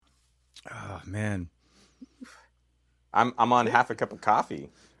man. I'm on half a cup of coffee.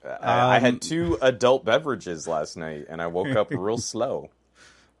 I had 2 adult beverages last night, and I woke up real slow.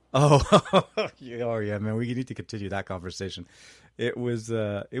 Oh, yeah, man. We need to continue that conversation. It was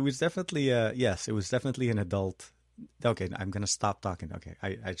definitely, yes, it was definitely an adult. Okay, I'm gonna stop talking. Okay,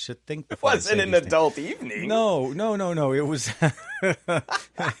 I should think It before I wasn't say an these adult evening. No. It was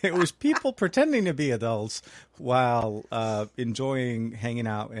it was people pretending to be adults while enjoying hanging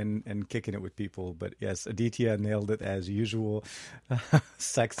out and kicking it with people. But yes, Aditya nailed it as usual.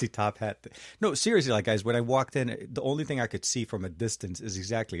 Sexy top hat. No, seriously, like guys, when I walked in, the only thing I could see from a distance is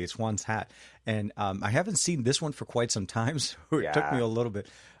exactly it's Juan's hat, and I haven't seen this one for quite some time, so it took me a little bit.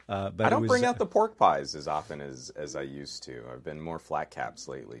 But I don't bring out the pork pies as often as I used to. I've been more flat caps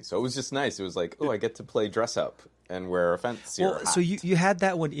lately. So it was just nice. It was like, oh, I get to play dress up and wear a fancier hat. So you had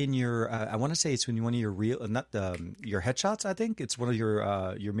that one in your, I want to say it's in one of your real, not your headshots, I think. It's one of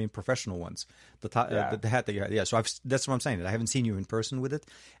your main professional ones. The hat that you had. Yeah, so that's what I'm saying. I haven't seen you in person with it.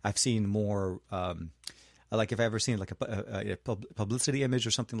 I've seen more, like if I ever seen like a publicity image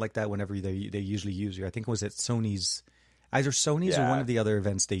or something like that whenever they usually use you. I think it was at Sony's. Either Sony's or one of the other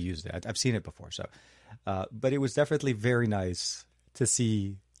events they used it. I've seen it before, so. But it was definitely very nice to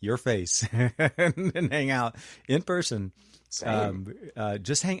see your face and hang out in person. Same.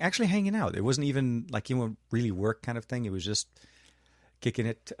 Just hanging out. It wasn't even like really work kind of thing. It was just kicking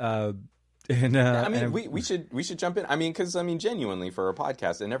it. We should jump in. I mean, because genuinely for a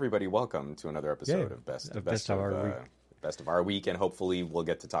podcast, and everybody, welcome to another episode of Best of Our Week, and hopefully we'll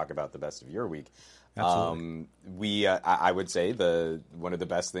get to talk about the best of your week. Absolutely. I would say one of the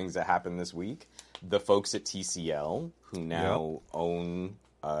best things that happened this week, the folks at TCL who now own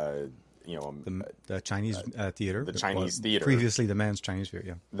the Chinese theater, the Chinese theater, previously the Man's Chinese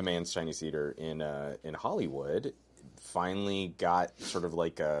Theater, the Man's Chinese Theater in Hollywood, finally got sort of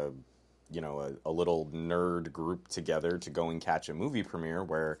like a little nerd group together to go and catch a movie premiere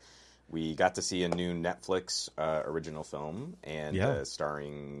where we got to see a new Netflix original film and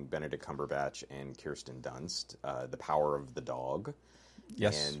starring Benedict Cumberbatch and Kirsten Dunst, The Power of the Dog.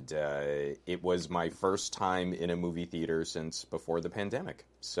 Yes. And it was my first time in a movie theater since before the pandemic.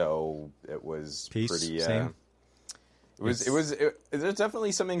 So it was Same. There's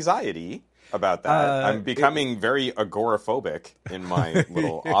definitely some anxiety about that. I'm becoming very agoraphobic in my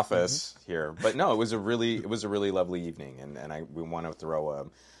little office here. But no, it was a really lovely evening, and we want to throw a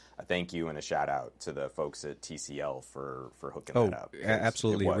thank you and a shout out to the folks at TCL for hooking that up.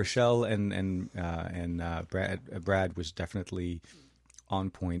 Absolutely. Rochelle and Brad was definitely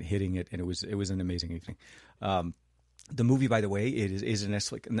on point, hitting it, and it was an amazing evening. The movie, by the way, it is a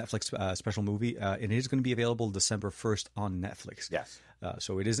Netflix special movie, and it is going to be available December 1st on Netflix. Yes.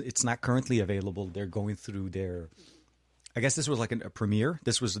 So it's not currently available. They're going through their. I guess this was like a premiere.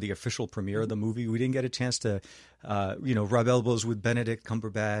 This was the official premiere of the movie. We didn't get a chance to, rub elbows with Benedict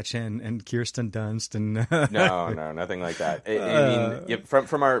Cumberbatch and Kirsten Dunst and. No, nothing like that. I mean,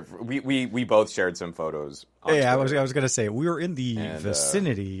 from our we both shared some photos. Yeah, I was going to say we were in the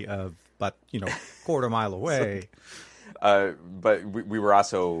vicinity of, but quarter mile away. But we were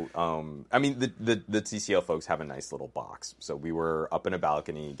also, the TCL folks have a nice little box. So we were up in a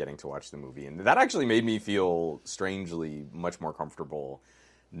balcony getting to watch the movie. And that actually made me feel strangely much more comfortable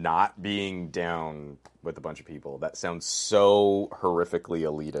not being down with a bunch of people. That sounds so horrifically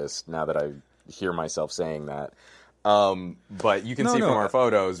elitist now that I hear myself saying that. But you can see from our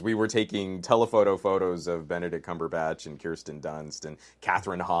photos, we were taking telephoto photos of Benedict Cumberbatch and Kirsten Dunst, and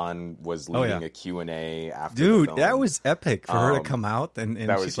Catherine Hahn was leading a Q&A after the film. That was epic for her to come out, and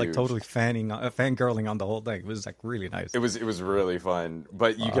she's like huge. Totally fangirling on the whole thing. It was like really nice. It was really fun.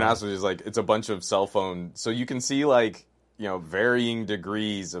 But you can also just it's a bunch of cell phone, so you can see varying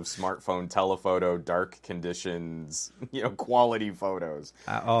degrees of smartphone telephoto, dark conditions, quality photos,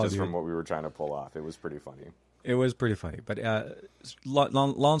 from what we were trying to pull off. It was pretty funny. It was pretty funny, but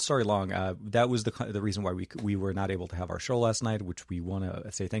long story long, that was the reason why we were not able to have our show last night. Which we want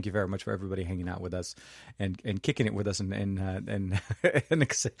to say thank you very much for everybody hanging out with us and kicking it with us and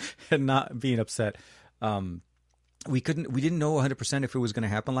not being upset. We didn't know 100% if it was going to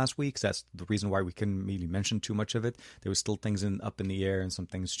happen last week. So that's the reason why we couldn't really mention too much of it. There was still things up in the air and some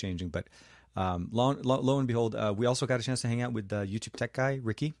things changing, but. Lo and behold, we also got a chance to hang out with the YouTube tech guy,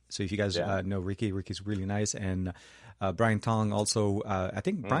 Ricky. So if you guys know Ricky's really nice. And Brian Tong also, I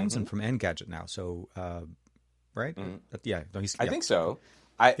think Brian's in from Engadget now. So, right? Yeah. No, I think so.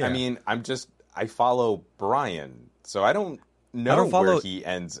 I follow Brian, so I don't know where he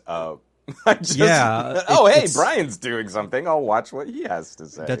ends up. Hey, Brian's doing something. I'll watch what he has to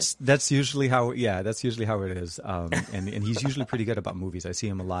say. That's usually how it is. And he's usually pretty good about movies. I see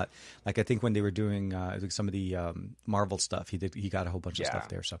him a lot. Like I think when they were doing some of the Marvel stuff, he got a whole bunch of stuff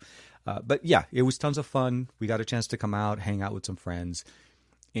there. So, but yeah, it was tons of fun. We got a chance to come out, hang out with some friends,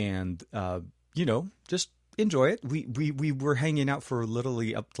 and just enjoy it. We were hanging out for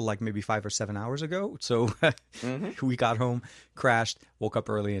literally up to like maybe 5 or 7 hours ago. So we got home, crashed, woke up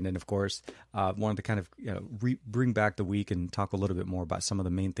early, and then of course wanted to kind of bring back the week and talk a little bit more about some of the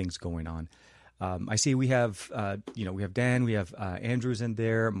main things going on. I see we have we have Dan, we have Andrew's in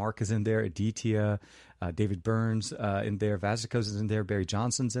there, Mark is in there, Aditya, David Burns in there, Vasicos is in there, Barry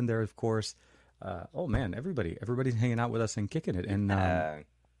Johnson's in there, of course. Oh man, everybody's hanging out with us and kicking it.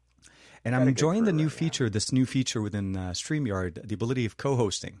 And I'm enjoying the new feature, this new feature within StreamYard, the ability of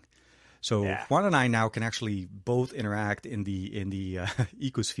co-hosting. So Juan and I now can actually both interact in the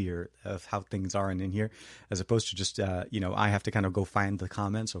ecosphere of how things are in here, as opposed to just I have to kind of go find the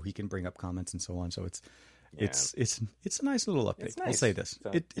comments, so he can bring up comments and so on. So it's a nice little update. Nice. I'll say this: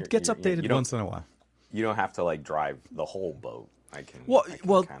 so it gets updated once in a while. You don't have to like drive the whole boat. I can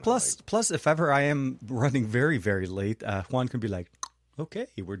plus if ever I am running very, very late, Juan can be like, okay,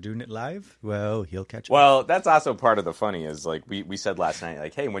 we're doing it live. Well, he'll catch up. Well, that's also part of the funny is like we said last night,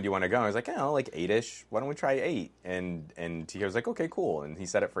 like, hey, when do you want to go? I was like, like 8-ish. Why don't we try 8? And he was like, okay, cool. And he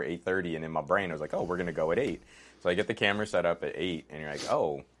set it for 8:30. And in my brain, I was like, oh, we're gonna go at 8. So I get the camera set up at 8, and you're like,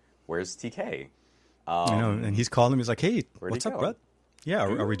 oh, where's TK? And he's calling me. He's like, hey, what's up, bro? Yeah,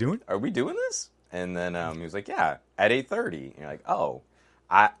 are we doing? Are we doing this? And then he was like, yeah, at 8:30. And you're like, oh,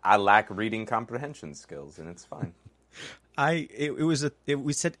 I lack reading comprehension skills, and it's fine. We said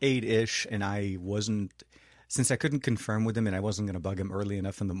 8-ish, and I wasn't, since I couldn't confirm with him and I wasn't going to bug him early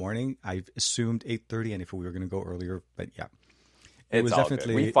enough in the morning, I assumed 8:30, and if we were going to go earlier, but yeah. It was all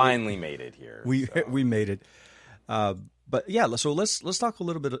definitely good. We finally made it here. We made it. But yeah, so let's talk a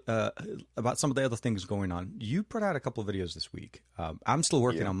little bit about some of the other things going on. You put out a couple of videos this week. I'm still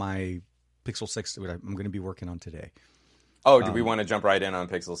working on my Pixel 6 that I'm going to be working on today. Oh, do we want to jump right in on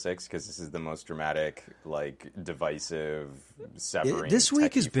Pixel 6? Because this is the most dramatic, like, divisive, severing. This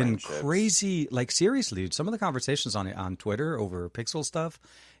week has been crazy. Like, seriously, some of the conversations on Twitter over Pixel stuff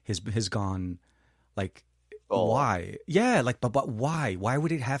has gone, like, why? Yeah, like, but why? Why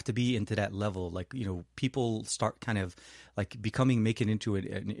would it have to be into that level? Like, people start kind of, like, making into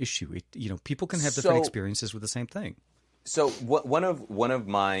an issue. People can have different experiences with the same thing. So one of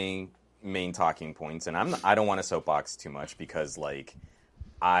my main talking points, and I don't want to soapbox too much because like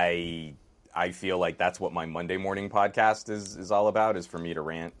I feel like that's what my Monday morning podcast is all about, is for me to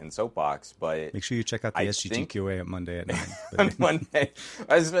rant and soapbox. But make sure you check out the SGTQA at Monday at 9. On Monday,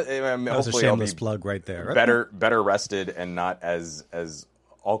 that was a shameless plug right there. Right? Better rested and not as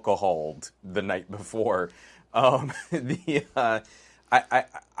alcoholed the night before. I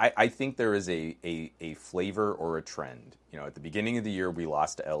think there is a flavor or a trend. At the beginning of the year, we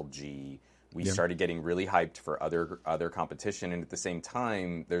lost to LG. We started getting really hyped for other competition, and at the same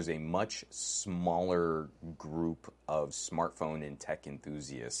time, there's a much smaller group of smartphone and tech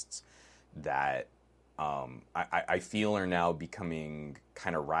enthusiasts that I feel are now becoming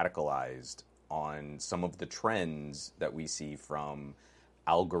kind of radicalized on some of the trends that we see from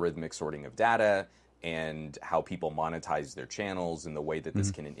algorithmic sorting of data and how people monetize their channels and the way that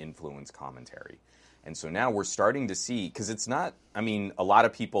this can influence commentary. And so now we're starting to see, because it's not, I mean, a lot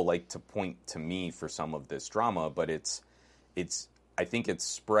of people like to point to me for some of this drama, but I think it's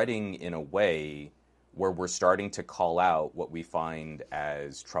spreading in a way where we're starting to call out what we find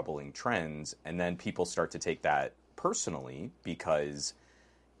as troubling trends, and then people start to take that personally because,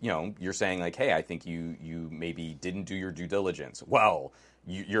 you're saying like, hey, I think you maybe didn't do your due diligence. Well,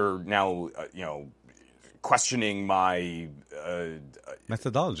 you're now, questioning my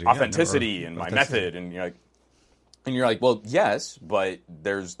methodology, authenticity, and my method, and you're like, well, yes, but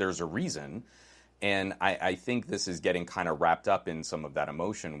there's a reason, and I think this is getting kind of wrapped up in some of that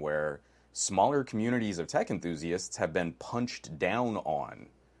emotion where smaller communities of tech enthusiasts have been punched down on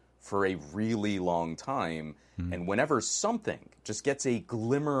for a really long time, and whenever something just gets a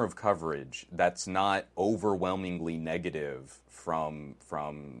glimmer of coverage that's not overwhelmingly negative from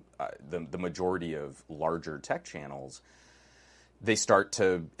the majority of larger tech channels, they start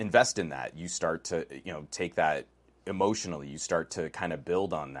to invest in that. You start to take that emotionally. You start to kind of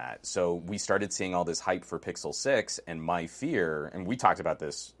build on that. So we started seeing all this hype for Pixel 6, and my fear, and we talked about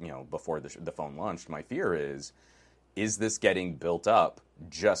this before the phone launched, my fear is this getting built up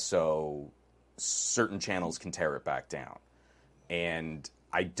just so certain channels can tear it back down? And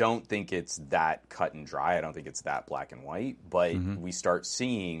I don't think it's that cut and dry. I don't think it's that black and white. But we start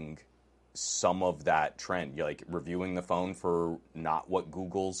seeing some of that trend. You're like reviewing the phone for not what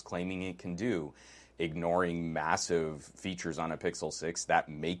Google's claiming it can do, ignoring massive features on a Pixel 6 that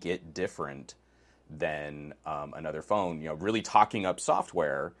make it different than another phone. Really talking up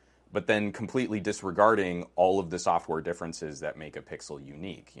software, but then completely disregarding all of the software differences that make a Pixel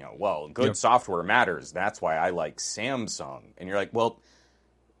unique. Good software matters. That's why I like Samsung. And you're like, well,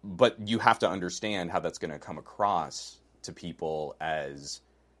 but you have to understand how that's going to come across to people as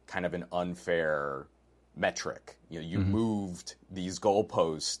kind of an unfair metric. You moved these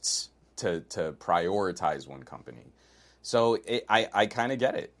goalposts to prioritize one company. So I kind of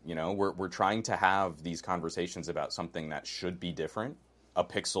get it. We're trying to have these conversations about something that should be different. A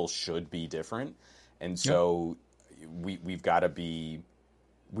Pixel should be different, and so we've got to be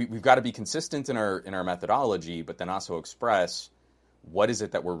consistent in our methodology, but then also express what is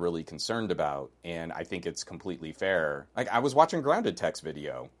it that we're really concerned about. And I think it's completely fair. Like, I was watching Grounded Tech's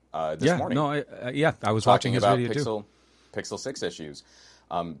video this morning. I was watching his video too. Pixel 6 issues.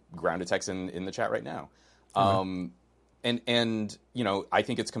 Grounded Tech's in the chat right now. And I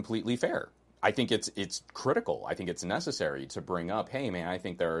think it's completely fair. I think it's critical. I think it's necessary to bring up, hey, man, I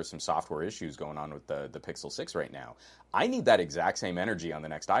think there are some software issues going on with the Pixel 6 right now. I need that exact same energy on the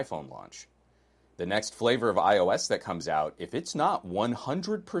next iPhone launch. The next flavor of iOS that comes out, if it's not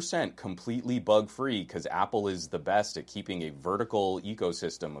 100% completely bug-free, because Apple is the best at keeping a vertical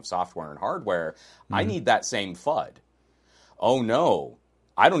ecosystem of software and hardware, I need that same FUD. Oh, no,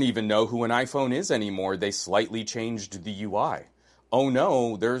 I don't even know who an iPhone is anymore. They slightly changed the UI. Oh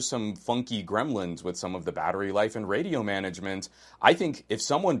no, there's some funky gremlins with some of the battery life and radio management. I think if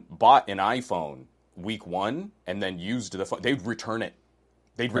someone bought an iPhone week 1 and then used the phone, they'd return it.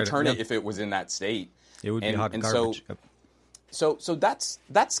 They'd return it if it was in that state. It would be hot garbage. So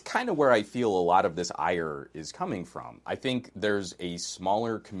that's kind of where I feel a lot of this ire is coming from. I think there's a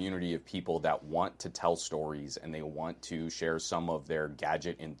smaller community of people that want to tell stories and they want to share some of their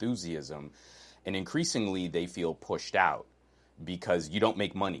gadget enthusiasm, and increasingly they feel pushed out because you don't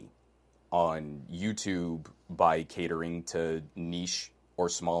make money on YouTube by catering to niche or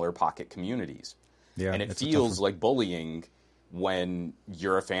smaller pocket communities. Yeah, and it feels like bullying when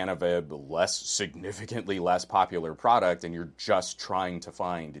you're a fan of a significantly less popular product and you're just trying to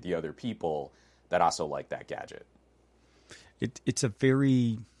find the other people that also like that gadget. It's a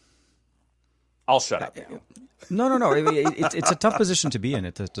very... I'll shut up now. No. It's a tough position to be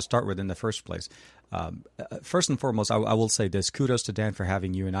in, to start with in the first place. First and foremost, I will say this. Kudos to Dan for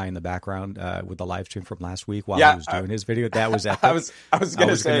having you and I in the background with the live stream from last week while he was doing his video. That was epic. I was going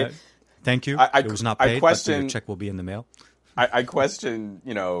to say... Thank you. It was not paid, but your check will be in the mail. I question,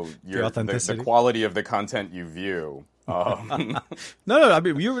 the quality of the content you view. No. I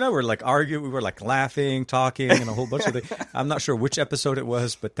mean, you and I were like arguing, we were like laughing, talking, and a whole bunch of things. I'm not sure which episode it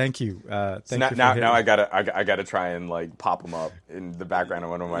was, but thank you. Now I gotta try and like pop them up in the background of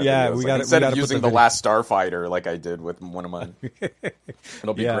one of my videos. Instead of using the Last Starfighter like I did with one of mine,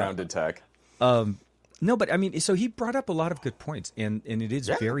 it'll be Grounded Tech. No, but I mean, so he brought up a lot of good points, and it is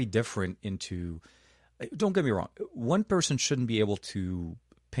very different into. Don't get me wrong. One person shouldn't be able to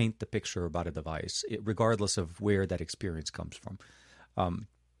paint the picture about a device, regardless of where that experience comes from.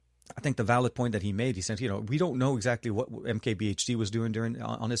 I think the valid point that he made, he said, we don't know exactly what MKBHD was doing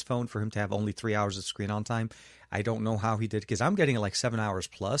on his phone for him to have only 3 hours of screen on time. I don't know how he did, because I'm getting like 7 hours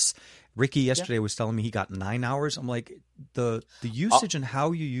plus. Ricky yesterday was telling me he got 9 hours. I'm like, the usage and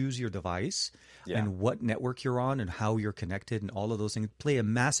how you use your device and what network you're on and how you're connected and all of those things play a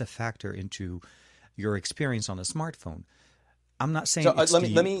massive factor into your experience on a smartphone. I'm not saying. So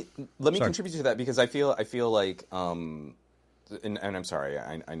let me contribute to that, because I feel like, and I'm sorry,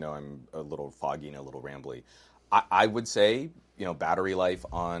 I know I'm a little foggy and a little rambly. I would say battery life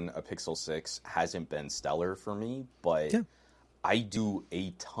on a Pixel 6 hasn't been stellar for me, but I do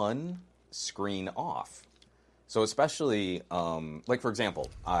a ton screen off. So especially, like for example,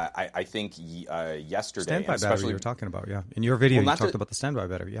 I think yesterday... Standby battery you were talking about, In your video, you talked about the standby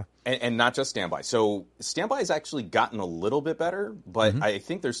battery, And not just standby. So standby has actually gotten a little bit better, but I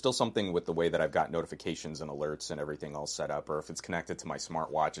think there's still something with the way that I've got notifications and alerts and everything all set up, or if it's connected to my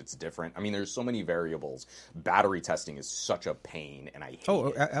smartwatch, it's different. I mean, there's so many variables. Battery testing is such a pain, and I hate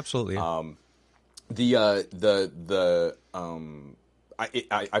it. Absolutely.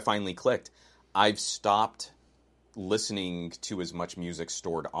 I finally clicked. I've stopped listening to as much music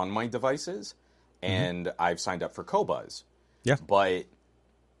stored on my devices, and I've signed up for Qobuz. Yeah. But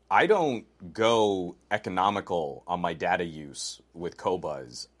I don't go economical on my data use with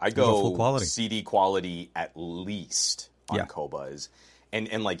Qobuz. I go full quality. CD quality at least on Qobuz.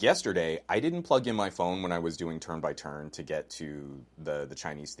 And like yesterday, I didn't plug in my phone when I was doing turn by turn to get to the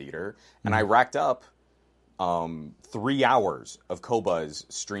Chinese theater, and I racked up 3 hours of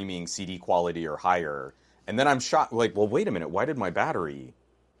Qobuz streaming CD quality or higher, and then I'm shocked. Like, well, wait a minute, why did my battery?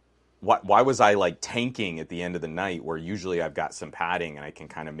 Why was I like tanking at the end of the night where usually I've got some padding and I can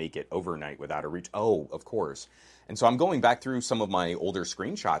kind of make it overnight without a reach? Oh, of course. And so I'm going back through some of my older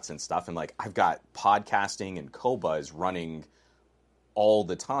screenshots and stuff, and like I've got podcasting and Qobuz running all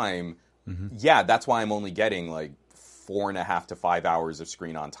the time. Yeah, that's why I'm only getting like 4.5 to 5 hours of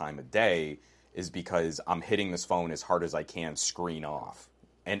screen on time a day, is because I'm hitting this phone as hard as I can, screen off,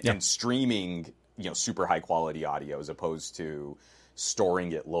 and streaming, super high quality audio as opposed to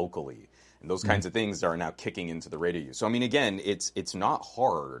storing it locally. And those kinds of things are now kicking into the radio use. So I mean, again, it's not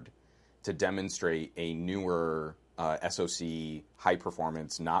hard to demonstrate a newer SoC, high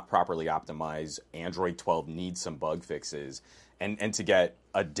performance, not properly optimized, Android 12 needs some bug fixes, and to get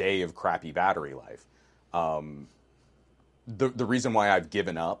a day of crappy battery life. The reason why I've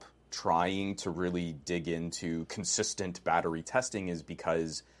given up trying to really dig into consistent battery testing is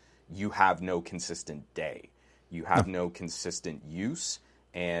because you have no consistent day. You have no consistent use,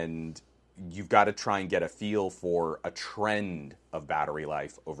 and you've got to try and get a feel for a trend of battery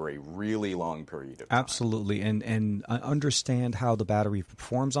life over a really long period of time. Absolutely, and understand how the battery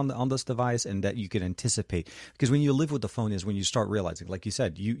performs on this device, and that you can anticipate. Because when you live with the phone is when you start realizing, like you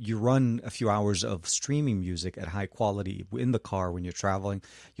said, you run a few hours of streaming music at high quality in the car when you're traveling.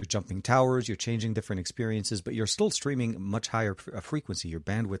 You're jumping towers, you're changing different experiences, but you're still streaming much higher frequency. Your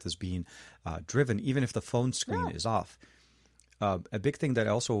bandwidth is being driven, even if the phone screen is off. A big thing that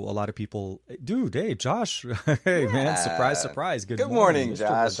also a lot of people, dude, hey, Josh, hey, man, surprise. Good morning, Mr.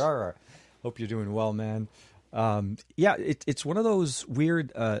 Josh. Badara. Hope you're doing well, man. It's one of those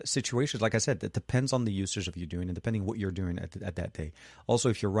weird situations. Like I said, that depends on the usage of you doing and depending what you're doing at that day. Also,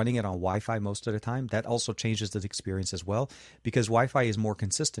 if you're running it on Wi-Fi most of the time, that also changes the experience as well, because Wi-Fi is more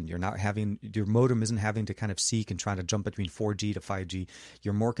consistent. Your modem isn't having to kind of seek and trying to jump between 4G to 5G.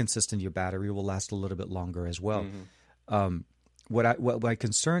 You're more consistent. Your battery will last a little bit longer as well. What my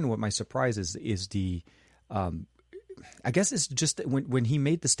concern, what my surprise is the, I guess it's just that when he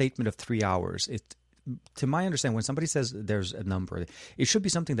made the statement of 3 hours, to my understanding, when somebody says there's a number, it should be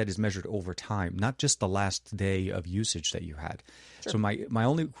something that is measured over time, not just the last day of usage that you had. Sure. So my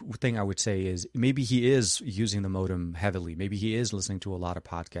only thing I would say is maybe he is using the modem heavily. Maybe he is listening to a lot of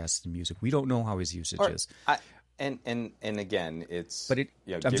podcasts and music. We don't know how his usage is. And again, it's I'm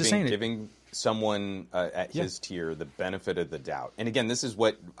just saying giving someone at his tier the benefit of the doubt. And again, this is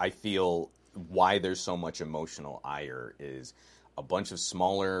what I feel why there's so much emotional ire is a bunch of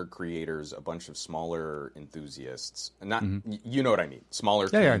smaller creators, a bunch of smaller enthusiasts, not you know what I mean, smaller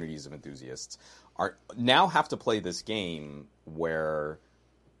communities of enthusiasts are now have to play this game where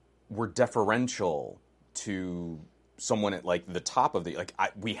we're deferential to someone at like the top of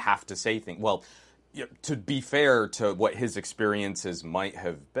we have to say things. Well, to be fair to what his experiences might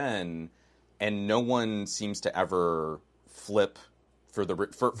have been, and no one seems to ever flip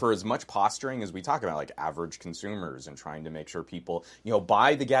for as much posturing as we talk about, like average consumers and trying to make sure people,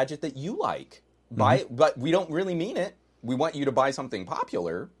 buy the gadget that you like. But we don't really mean it. We want you to buy something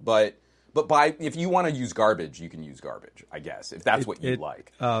popular, but buy, if you want to use garbage, you can use garbage, I guess, if that's what you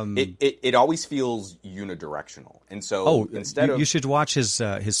like. It always feels unidirectional. And so you should watch his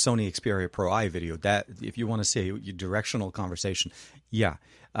Sony Xperia Pro I video. That if you want to see your directional conversation,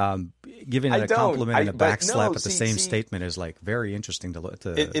 giving it a compliment and a backslap at the same statement is like very interesting to.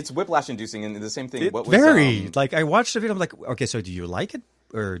 It's whiplash inducing, and the same thing. I watched the video. I'm like, okay, so do you like it,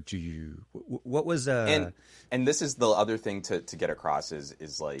 or do you? What was And this is the other thing to get across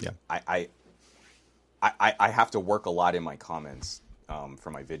is like I have to work a lot in my comments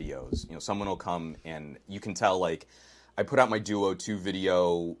for my videos. Someone will come and you can tell, like, I put out my Duo 2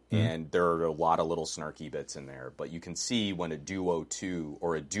 video and there are a lot of little snarky bits in there, but you can see when a Duo 2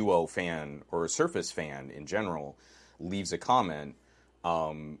 or a Duo fan or a Surface fan in general leaves a comment,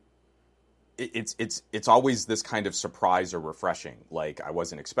 it's always this kind of surprise or refreshing. Like, I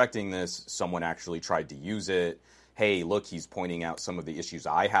wasn't expecting this. Someone actually tried to use it. Hey, look, he's pointing out some of the issues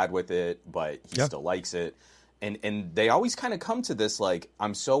I had with it, but he still likes it. And they always kind of come to this like,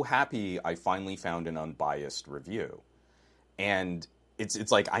 I'm so happy I finally found an unbiased review. And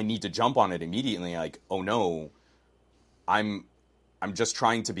it's like I need to jump on it immediately. Like, oh no, I'm just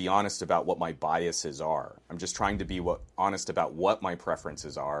trying to be honest about what my biases are. I'm just trying to be honest about what my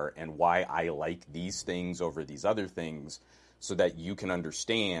preferences are and why I like these things over these other things, so that you can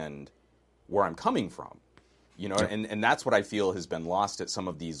understand where I'm coming from. And that's what I feel has been lost at some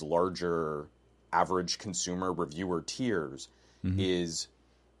of these larger average consumer reviewer tiers, is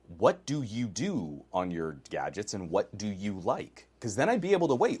what do you do on your gadgets and what do you like? Because then I'd be able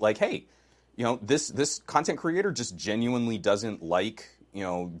to wait. Like, hey, this content creator just genuinely doesn't like,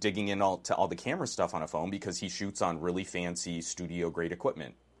 digging in to all the camera stuff on a phone because he shoots on really fancy studio grade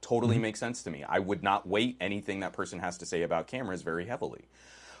equipment. Totally makes sense to me. I would not weight anything that person has to say about cameras very heavily.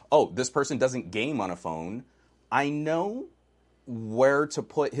 Oh, this person doesn't game on a phone. I know where to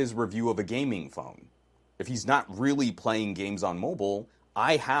put his review of a gaming phone. If he's not really playing games on mobile,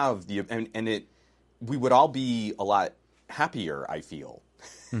 I have we would all be a lot happier, I feel,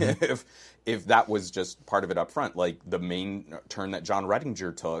 if that was just part of it up front. Like the main turn that John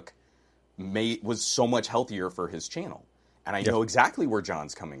Redinger took was so much healthier for his channel. And I know exactly where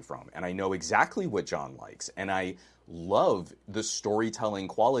John's coming from, and I know exactly what John likes, and I love the storytelling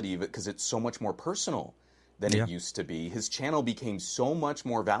quality of it because it's so much more personal than it used to be. His channel became so much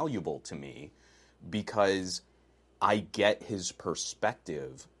more valuable to me because I get his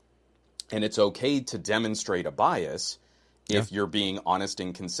perspective, and it's okay to demonstrate a bias if you're being honest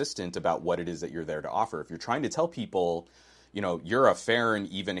and consistent about what it is that you're there to offer. If you're trying to tell people, you're a fair and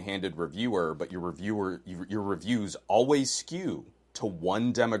even-handed reviewer, but your reviews always skew to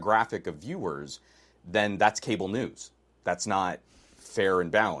one demographic of viewers, then that's cable news. That's not fair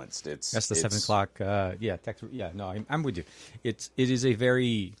and balanced. That's the 7 o'clock. Text. Yeah, no, I'm with you. It is a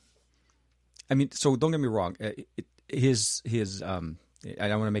very. I mean, so don't get me wrong. His. I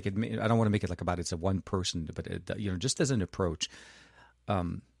don't want to make it. I don't want to make it like about it's a one person, but just as an approach,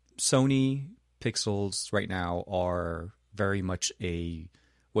 Sony Pixels right now are very much a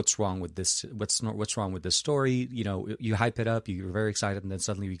what's wrong with this? What's wrong with this story? You hype it up, you're very excited, and then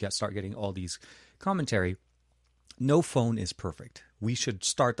suddenly you start getting all these commentary. No phone is perfect. We should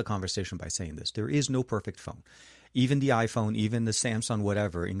start the conversation by saying this. There is no perfect phone. Even the iPhone, even the Samsung,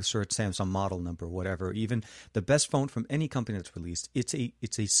 whatever, insert Samsung model number, whatever, even the best phone from any company that's released, it's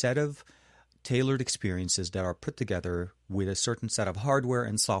a set of tailored experiences that are put together with a certain set of hardware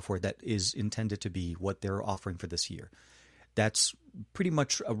and software that is intended to be what they're offering for this year. That's pretty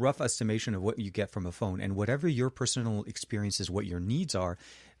much a rough estimation of what you get from a phone. And whatever your personal experience is, what your needs are,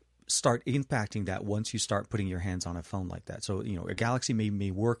 start impacting that once you start putting your hands on a phone like that. So, a Galaxy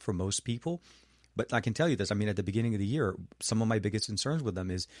may work for most people, but I can tell you this. I mean, at the beginning of the year, some of my biggest concerns with them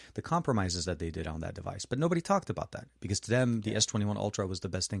is the compromises that they did on that device. But nobody talked about that because to them, the S21 Ultra was the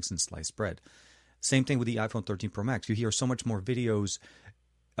best thing since sliced bread. Same thing with the iPhone 13 Pro Max. You hear so much more videos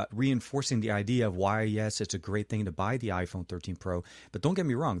reinforcing the idea of why, yes, it's a great thing to buy the iPhone 13 Pro. But don't get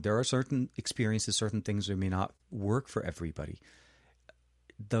me wrong. There are certain experiences, certain things that may not work for everybody.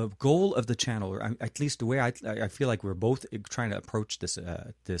 The goal of the channel, or at least the way I feel like we're both trying to approach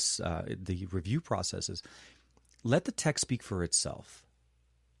the review process is, let the tech speak for itself.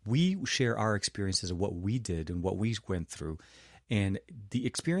 We share our experiences of what we did and what we went through, and the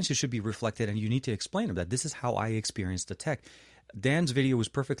experiences should be reflected, and you need to explain them that this is how I experienced the tech. Dan's video was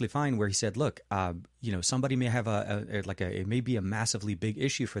perfectly fine where he said, look, somebody may have it may be a massively big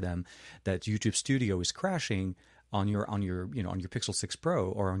issue for them that YouTube Studio is crashing on your Pixel 6 Pro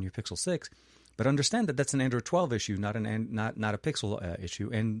or on your Pixel 6, but understand that that's an Android 12 issue, not a Pixel issue.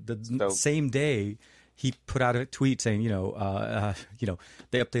 And the same day, he put out a tweet saying, they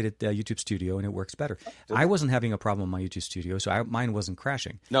updated YouTube Studio and it works better. I wasn't having a problem on my YouTube Studio, so mine wasn't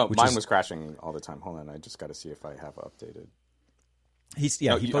crashing. No, mine was crashing all the time. Hold on, I just got to see if I have updated. He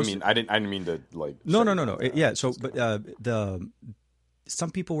posted, I didn't mean to like. No. Yeah. So, but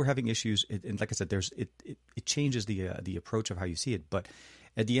some people were having issues, and like I said, it changes the approach of how you see it. But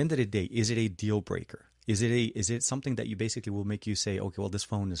at the end of the day, is it a deal breaker? Is it something that you basically will make you say, okay, well, this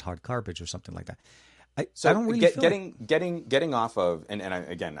phone is hard garbage or something like that? I don't really getting off of, and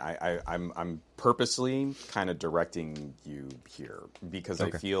I'm purposely kind of directing you here because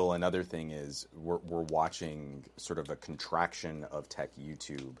I feel another thing is we're watching sort of a contraction of tech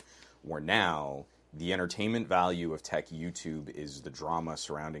YouTube, where now the entertainment value of tech YouTube is the drama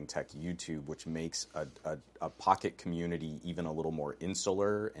surrounding tech YouTube, which makes a pocket community even a little more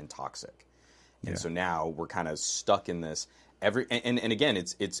insular and toxic. And so now we're kind of stuck in this. And again,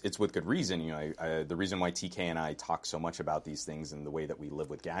 it's with good reason. The reason why TK and I talk so much about these things and the way that we live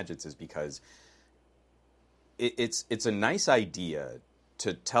with gadgets is because it's a nice idea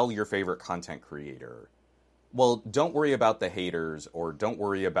to tell your favorite content creator, well, don't worry about the haters, or don't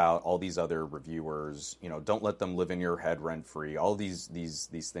worry about all these other reviewers. Don't let them live in your head rent free. All these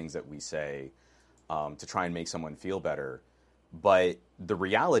things that we say to try and make someone feel better. But the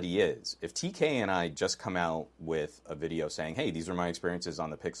reality is, if TK and I just come out with a video saying, hey, these are my experiences on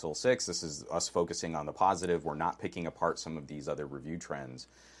the Pixel 6, this is us focusing on the positive, we're not picking apart some of these other review trends,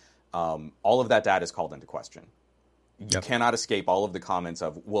 all of that data is called into question. you cannot escape all of the comments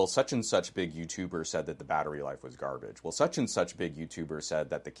of, well, such and such big YouTuber said that the battery life was garbage. Well, such and such big YouTuber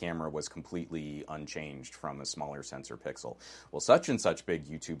said that the camera was completely unchanged from a smaller sensor pixel. Well, such and such big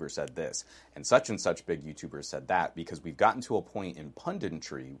YouTuber said this, and such big YouTuber said that, because we've gotten to a point in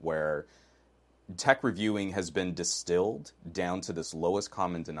punditry where tech reviewing has been distilled down to this lowest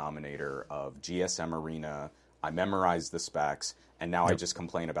common denominator of GSM Arena. I memorize the specs, and now I just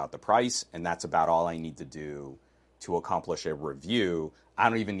complain about the price, and that's about all I need to do to accomplish a review. I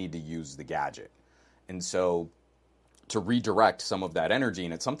don't even need to use the gadget. And so to redirect some of that energy,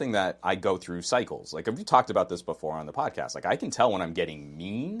 and it's something that I go through cycles. Like, we've talked about this before on the podcast. Like, I can tell when I'm getting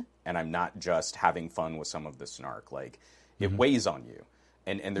mean and I'm not just having fun with some of the snark. Like, it weighs on you.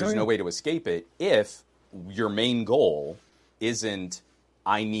 And there's no way to escape it if your main goal isn't,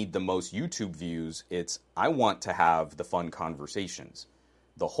 I need the most YouTube views. It's, I want to have the fun conversations.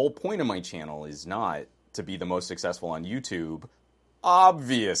 The whole point of my channel is not to be the most successful on YouTube.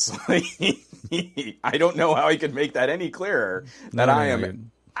 Obviously. I don't know how I could make that any clearer. That I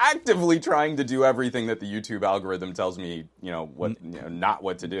am actively trying to do everything that the YouTube algorithm tells me, not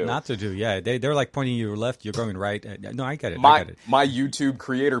what to do. Not to do, yeah. They're like pointing you left, you're going right. No, I get it. My YouTube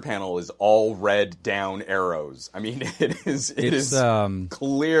creator panel is all red down arrows. I mean, it is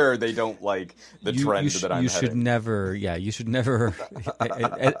clear they don't like the trend that I'm heading. You should never,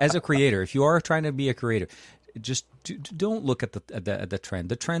 as a creator, if you are trying to be a creator, just don't look at the trend.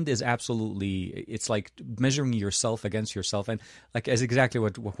 The trend is absolutely, it's like measuring yourself against yourself, and like as exactly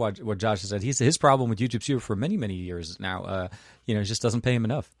what Josh said. His problem with YouTube Studio for many years now. It just doesn't pay him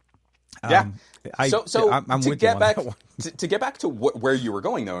enough. I'm with get you back on that one. to get back to where you were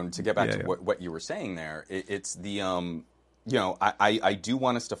going though, and to get back to what you were saying there. It's the I do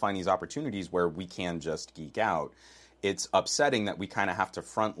want us to find these opportunities where we can just geek out. It's upsetting that we kind of have to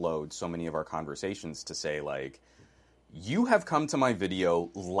front load so many of our conversations to say, like, you have come to my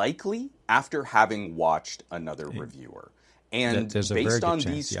video likely after having watched another reviewer. And based on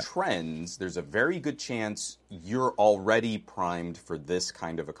these trends, there's a very good chance you're already primed for this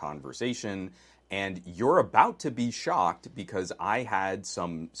kind of a conversation. And you're about to be shocked because I had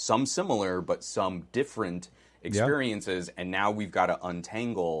some similar but some different experiences. And now we've got to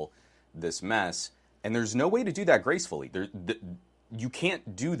untangle this mess. And there's no way to do that gracefully. You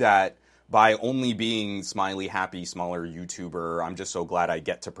can't do that by only being smiley, happy, smaller YouTuber. I'm just so glad I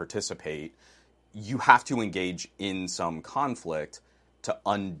get to participate. You have to engage in some conflict to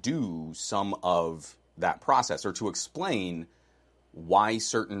undo some of that process, or to explain why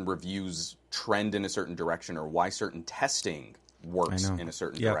certain reviews trend in a certain direction, or why certain testing works in a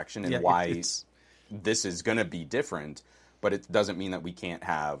certain direction, and why this is going to be different. But it doesn't mean that we can't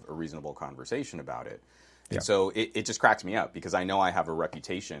have a reasonable conversation about it. And so it just cracks me up, because I know I have a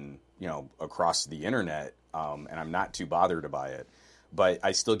reputation, across the internet, and I'm not too bothered by it. But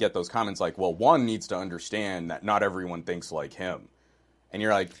I still get those comments like, well, Juan needs to understand that not everyone thinks like him. And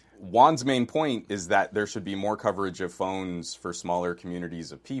you're like, Juan's main point is that there should be more coverage of phones for smaller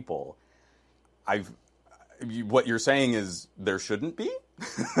communities of people. What you're saying is there shouldn't be?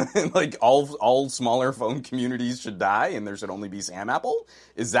 Like all smaller phone communities should die and there should only be Sam Apple?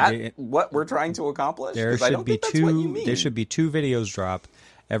 Is that what we're trying to accomplish? There should be there should be 2 videos dropped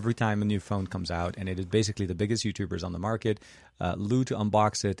every time a new phone comes out, and it is basically the biggest YouTubers on the market. Lou to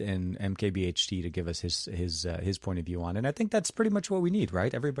unbox it, and MKBHD to give us his point of view on it. And I think that's pretty much what we need,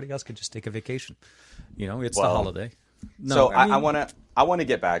 right? Everybody else could just take a vacation. It's the holiday. No, so I want to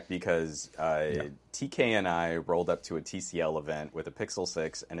get back, because TK and I rolled up to a TCL event with a Pixel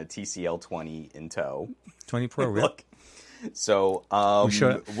 6 and a TCL 20 in tow. 20 Pro, Look, so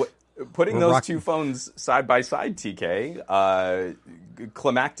putting those two phones side by side, TK,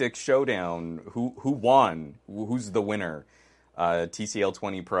 climactic showdown. Who won? Who's the winner? TCL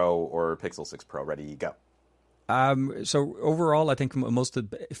 20 Pro or Pixel 6 Pro? Ready, go. So overall, I think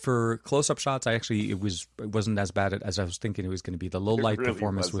for close-up shots, it wasn't as bad as I was thinking it was going to be. The low light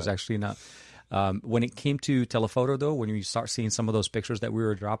performance was actually not. When it came to telephoto, though, when you start seeing some of those pictures that we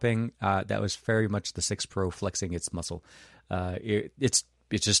were dropping, that was very much the 6 Pro flexing its muscle. It's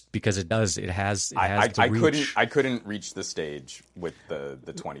just because it has the reach. I couldn't reach the stage with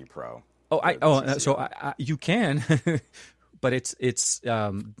the 20 Pro. You can. But it's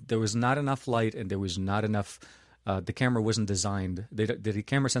there was not enough light, and there was not enough. The camera wasn't designed. The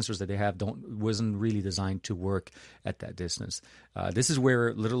camera sensors that they have wasn't really designed to work at that distance. This is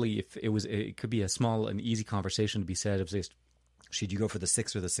where literally, if it could be a small and easy conversation to be said of this. Should you go for the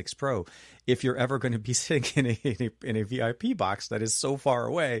 6 or the 6 Pro? If you're ever going to be sitting in a VIP box that is so far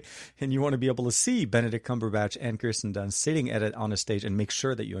away, and you want to be able to see Benedict Cumberbatch and Kirsten Dunst sitting on a stage and make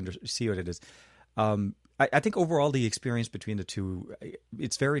sure that you see what it is. I think overall the experience between the two,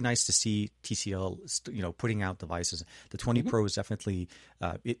 it's very nice to see TCL, putting out devices. The 20 Pro is definitely,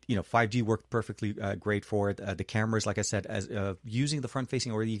 5G worked perfectly great for it. The cameras, like I said, as using the front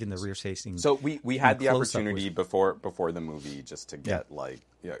facing or even the rear facing. So we had the opportunity before the movie just to get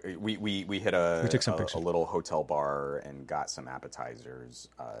we hit a little hotel bar and got some appetizers.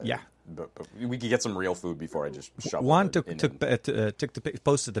 But we could get some real food before I just shoveled Juan posted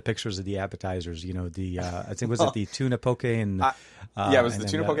the pictures of the appetizers. I think was it the tuna poke and it was the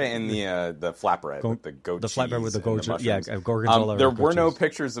tuna poke and the flatbread with the goat cheese. The flatbread with the goat cheese, gorgonzola. There were no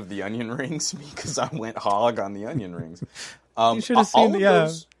pictures of the onion rings because I went hog on the onion rings. You should have seen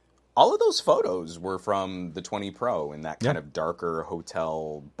all of those photos were from the 20 Pro in that kind of darker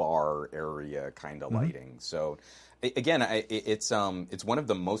hotel bar area kind of lighting. So again, it's one of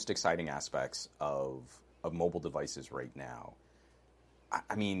the most exciting aspects of mobile devices right now.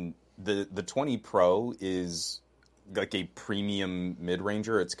 I mean, the 20 Pro is like a premium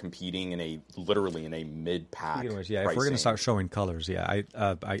mid-ranger. It's competing literally in a mid-pack. If we're going to start showing colors, you've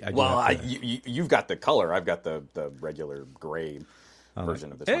got the color. I've got the regular gray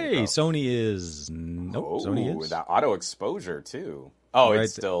version of the 20 Pro. Sony is Sony is that auto exposure too. Oh, right.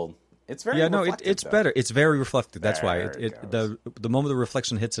 It's very reflective, it's better. It's very reflective. That's why the moment the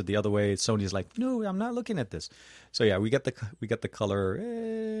reflection hits it the other way, Sony's like, no, I'm not looking at this. So we get the color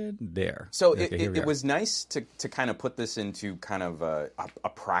there. So it was nice to kind of put this into kind of a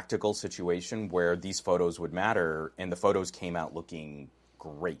practical situation where these photos would matter, and the photos came out looking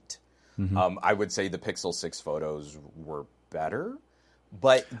great. I would say the Pixel 6 photos were better.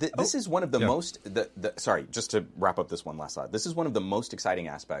 But this is one of the most. Sorry, just to wrap up this one last thought. This is one of the most exciting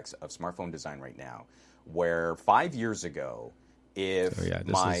aspects of smartphone design right now. Where 5 years ago, if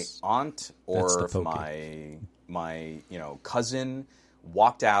my aunt or if my cousin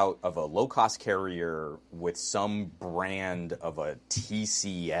walked out of a low cost carrier with some brand of a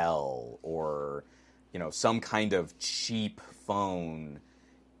TCL or some kind of cheap phone,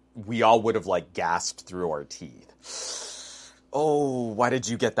 we all would have gasped through our teeth. Oh, why did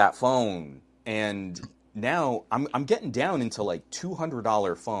you get that phone? And now I'm getting down into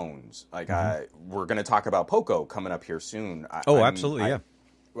 $200 phones. We're going to talk about POCO coming up here soon. Absolutely,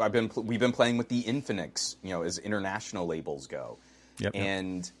 we've been playing with the Infinix, as international labels go.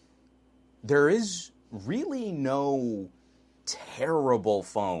 And there is really no terrible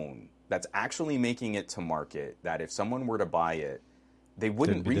phone that's actually making it to market that if someone were to buy it, they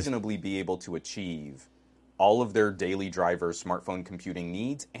wouldn't reasonably be able to achieve all of their daily driver smartphone computing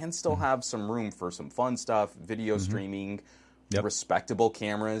needs and still have some room for some fun stuff, video streaming, respectable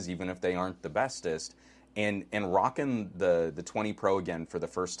cameras, even if they aren't the bestest, and rocking the 20 Pro again for the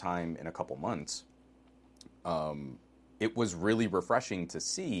first time in a couple months. It was really refreshing to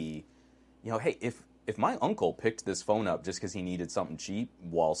see, hey, if my uncle picked this phone up just because he needed something cheap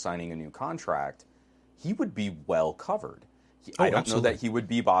while signing a new contract, he would be well covered. I don't know that he would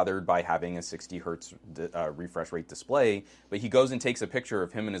be bothered by having a 60 hertz refresh rate display, but he goes and takes a picture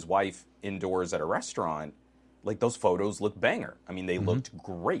of him and his wife indoors at a restaurant. Those photos look banger. I mean, they looked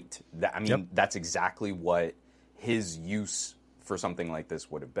great. That's exactly what his use for something like this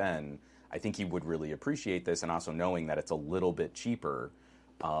would have been. I think he would really appreciate this, and also knowing that it's a little bit cheaper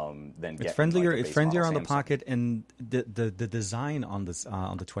than it's friendlier. It's friendlier on the pocket, and the design on this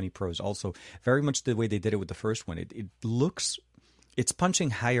on the 20 Pro is also very much the way they did it with the first one. It looks. It's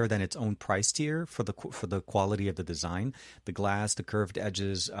punching higher than its own price tier for the quality of the design, the glass, the curved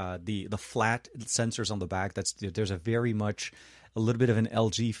edges, the flat sensors on the back. There's a very much a little bit of an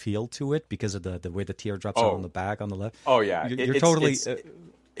LG feel to it because of the way the teardrops are on the back on the left. Oh yeah, you're totally.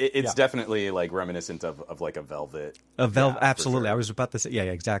 It's definitely reminiscent of a velvet. Absolutely. Sure. I was about to say,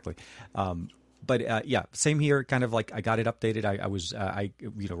 exactly. But same here. Kind of I got it updated.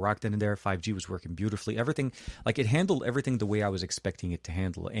 I rocked in there. 5G was working beautifully. Everything it handled everything the way I was expecting it to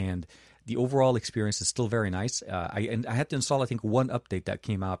handle, and the overall experience is still very nice. I had to install I think one update that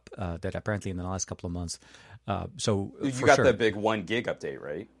came up that apparently in the last couple of months. So you got the big 1 gig update,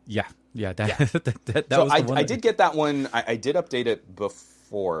 right? Yeah. That so was the one. I did get that one. I did update it before.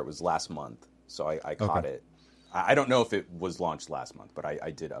 It was last month, so I caught it. I don't know if it was launched last month, but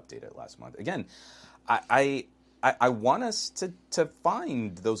I did update it last month. Again, I want us to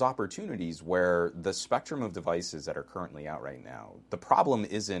find those opportunities where the spectrum of devices that are currently out right now, the problem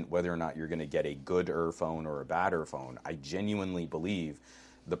isn't whether or not you're going to get a gooder phone or a badder phone. I genuinely believe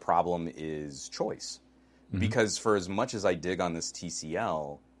the problem is choice. Because for as much as I dig on this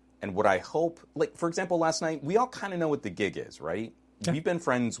TCL, and what I hope, for example, last night, we all kind of know what the gig is, right? Yeah. We've been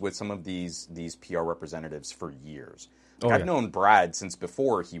friends with some of these PR representatives for years. I've known Brad since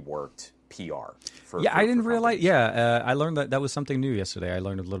before he worked PR. For, Yeah, for, I didn't for realize. companies. Yeah, I learned that was something new yesterday. I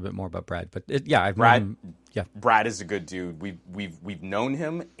learned a little bit more about Brad, but I've known Brad, him. Yeah, Brad is a good dude. We've known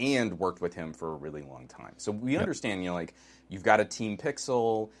him and worked with him for a really long time. So we understand, like you've got a Team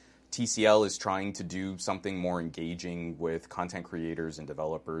Pixel. TCL is trying to do something more engaging with content creators and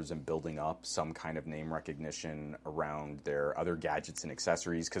developers and building up some kind of name recognition around their other gadgets and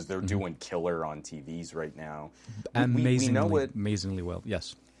accessories because they're doing killer on TVs right now. We know what amazingly well.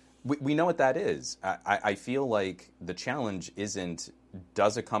 Yes. We know what that is. I feel like the challenge isn't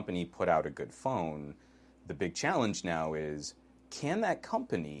does a company put out a good phone? The big challenge now is can that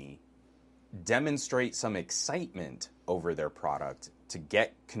company demonstrate some excitement over their product to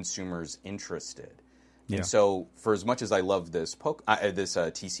get consumers interested? Yeah. And so for as much as I love this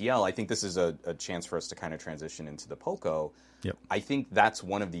TCL, I think this is a chance for us to kind of transition into the POCO. Yep. I think that's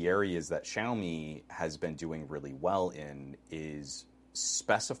one of the areas that Xiaomi has been doing really well in is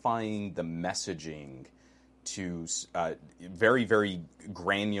specifying the messaging to very, very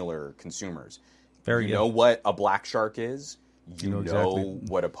granular consumers. You know what a Black Shark is. You know exactly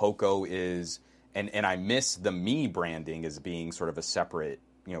what a POCO is. And I miss the Mi branding as being sort of a separate,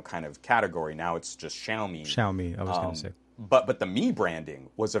 kind of category. Now it's just Xiaomi. Xiaomi, I was going to say. But the Mi branding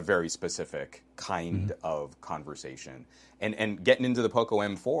was a very specific kind of conversation. And getting into the POCO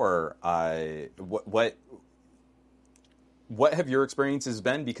M4, what have your experiences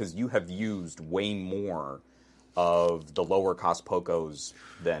been? Because you have used way more of the lower cost POCOs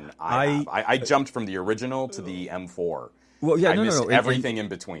than I have. I jumped from the original to the M4. Well, yeah, I missed everything in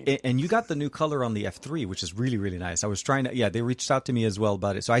between. And you got the new color on the F3, which is really, really nice. I was trying to, they reached out to me as well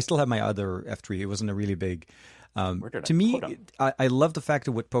about it. So I still have my other F3. It wasn't a really big. To me, I love the fact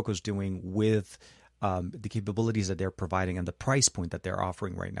of what POCO's doing with the capabilities that they're providing and the price point that they're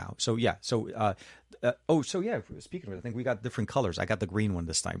offering right now. So speaking of it, I think we got different colors. I got the green one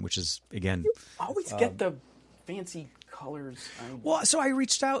this time, which is again. You always get the fancy colors. Well, so I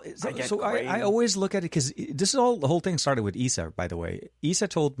reached out. I always look at it because the whole thing started with Issa, by the way. Issa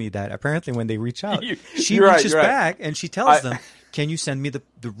told me that apparently when they reach out, she reaches back and she tells them, can you send me the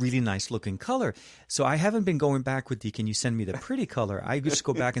really nice looking color? So I haven't been going back with can you send me the pretty color? I just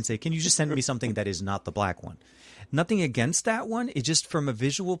go back and say, can you just send me something that is not the black one? Nothing against that one. It's just from a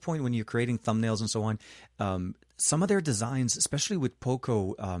visual point when you're creating thumbnails and so on. Some of their designs, especially with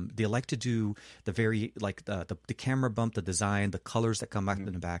POCO, they like to do the very the camera bump, the design, the colors that come back in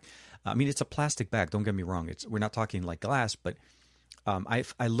the back. I mean, it's a plastic bag. Don't get me wrong. We're not talking like glass, but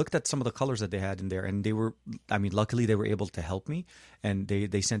I looked at some of the colors that they had in there, and they were. I mean, luckily they were able to help me, and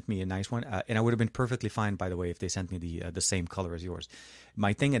they sent me a nice one. And I would have been perfectly fine, by the way, if they sent me the same color as yours.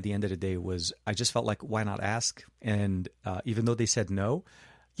 My thing at the end of the day was I just felt like why not ask? And even though they said no.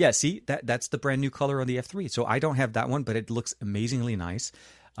 Yeah, see, that's the brand new color on the F3. So I don't have that one, but it looks amazingly nice.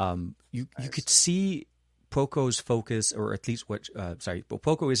 You could see POCO's focus, or at least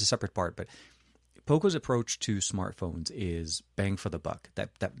POCO is a separate part, but POCO's approach to smartphones is bang for the buck. That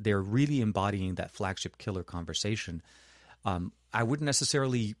they're really embodying that flagship killer conversation. I wouldn't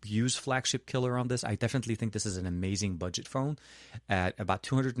necessarily use flagship killer on this. I definitely think this is an amazing budget phone at about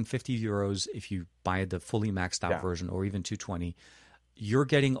 250 euros if you buy the fully maxed out version, or even 220. You're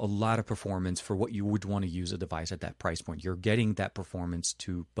getting a lot of performance for what you would want to use a device at that price point. You're getting that performance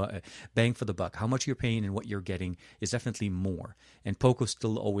to bang for the buck. How much you're paying and what you're getting is definitely more. And POCO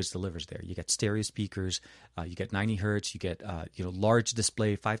still always delivers there. You get stereo speakers, you get 90 hertz, you get large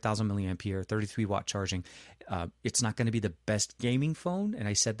display, 5,000 milliampere, 33-watt charging. It's not going to be the best gaming phone, and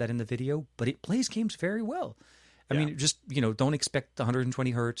I said that in the video, but it plays games very well. I mean, just don't expect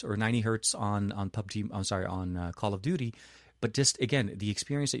 120 hertz or 90 hertz on PUBG. I'm sorry, on Call of Duty. But just, again, the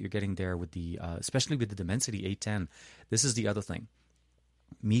experience that you're getting there with especially with the Dimensity 810, this is the other thing.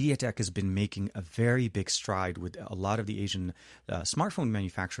 MediaTek has been making a very big stride with a lot of the Asian smartphone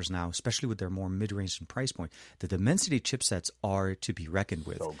manufacturers now, especially with their more mid-range and price point. The Dimensity chipsets are to be reckoned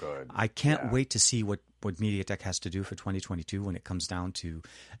with. So good. I can't wait to see what MediaTek has to do for 2022 when it comes down to,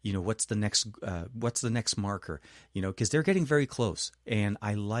 what's the next marker, because they're getting very close. And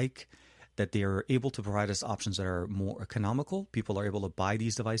I like that they're able to provide us options that are more economical. People are able to buy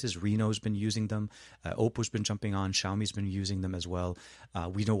these devices. Reno's been using them. Oppo's been jumping on. Xiaomi's been using them as well.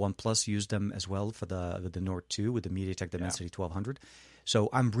 We know OnePlus used them as well for the Nord 2 with the MediaTek Dimensity 1200. So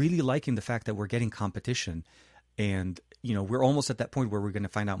I'm really liking the fact that we're getting competition. And, we're almost at that point where we're going to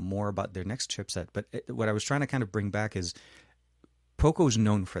find out more about their next chipset. But what I was trying to kind of bring back is POCO is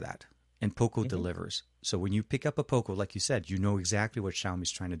known for that. And POCO delivers. So when you pick up a POCO, like you said, you know exactly what Xiaomi's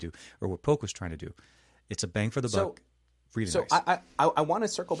trying to do or what POCO's trying to do. It's a bang for the buck. Really So nice. I want to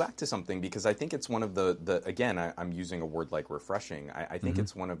circle back to something because I think it's one of the again, I'm using a word like refreshing. I think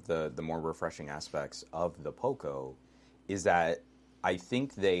it's one of the more refreshing aspects of the POCO is that I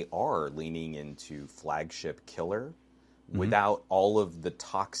think they are leaning into flagship killer without all of the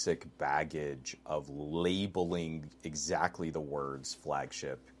toxic baggage of labeling exactly the words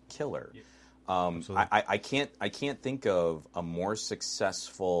flagship killer. I can't think of a more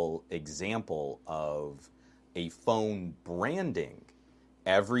successful example of a phone branding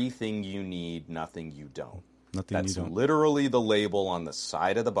everything you need, nothing you don't. That's literally the label on the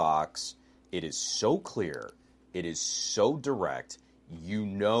side of the box. It is so clear. It is so direct. You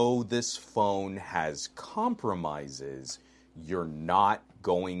know this phone has compromises. You're not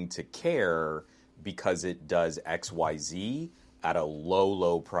going to care because it does XYZ at a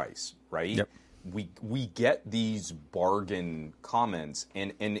low price, right? Yep. We get these bargain comments,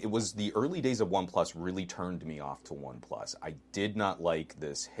 and it was the early days of OnePlus really turned me off to OnePlus. I did not like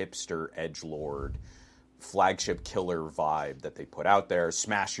this hipster edgelord flagship killer vibe that they put out there.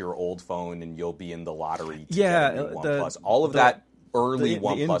 Smash your old phone and you'll be in the lottery to get a new OnePlus. All of that early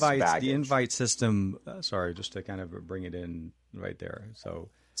OnePlus baggage. The invite system, sorry, just to kind of bring it in right there. So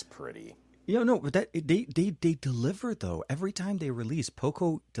it's pretty. No, but they deliver though. Every time they release,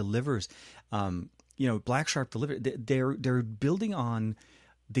 POCO delivers. Black Shark deliver. They're building on.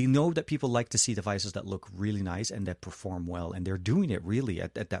 They know that people like to see devices that look really nice and that perform well, and they're doing it really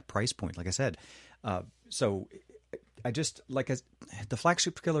at that price point. Like I said, so I just the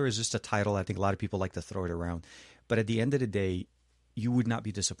flagship killer is just a title. I think a lot of people like to throw it around, but at the end of the day, you would not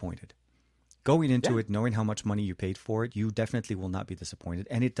be disappointed. Going into it, knowing how much money you paid for it, you definitely will not be disappointed.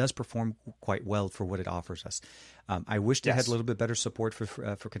 And it does perform quite well for what it offers us. I wish they had a little bit better support for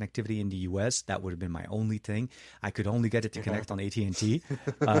connectivity in the U.S. That would have been my only thing. I could only get it to connect on AT&T.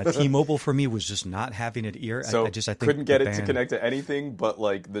 T-Mobile for me was just not having it here. So I think couldn't get it to connect to anything but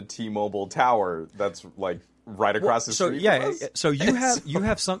like the T-Mobile tower that's like right across the street. So you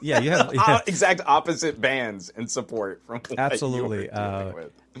have some exact opposite bands and support from what absolutely. You were dealing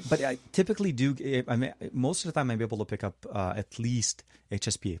with. But I typically do. I mean, most of the time I'm able to pick up at least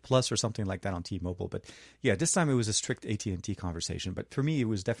HSPA Plus or something like that on T-Mobile. But yeah, this time it was a strict AT&T conversation. But for me, it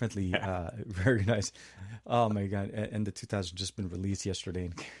was definitely very nice. Oh my god! And the 2000 just been released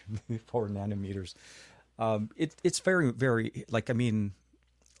yesterday in 4 nanometers. It's very very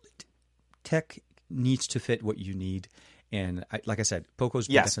tech needs to fit what you need. And like I said, POCO's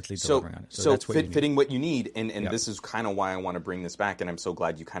definitely delivering on it. So that's fitting what you need. And this is kind of why I want to bring this back. And I'm so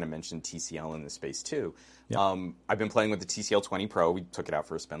glad you kind of mentioned TCL in this space too. Yep. I've been playing with the TCL 20 Pro. We took it out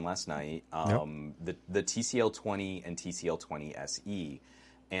for a spin last night. The TCL 20 and TCL 20 SE.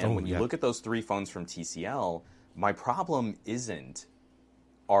 And when you look at those 3 phones from TCL, my problem isn't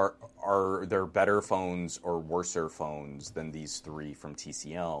are there better phones or worser phones than these 3 from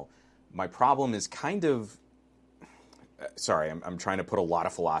TCL? My problem is kind of... Sorry, I'm trying to put a lot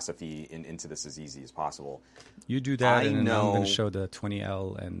of philosophy into this as easy as possible. You do that, and I'm going to show the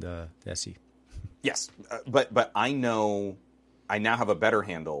 20L and the SE. Yes, but I know I now have a better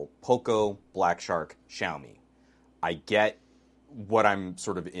handle. POCO, Black Shark, Xiaomi. I get what I'm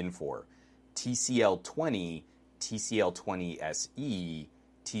sort of in for. TCL 20, TCL 20 SE,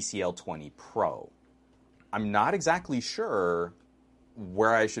 TCL 20 Pro. I'm not exactly sure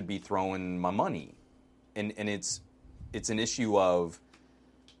where I should be throwing my money. And it's an issue of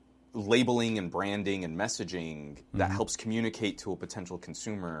labeling and branding and messaging that helps communicate to a potential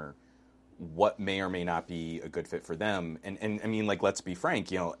consumer what may or may not be a good fit for them. And I mean, like, let's be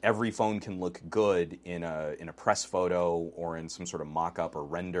frank, every phone can look good in a press photo or in some sort of mock-up or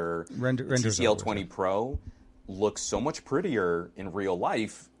render. TCL 20 Pro looks so much prettier in real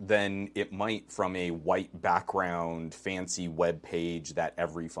life than it might from a white background, fancy web page that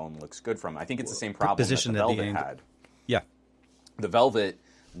every phone looks good from. I think it's the same problem that the Velvet had. Yeah. The Velvet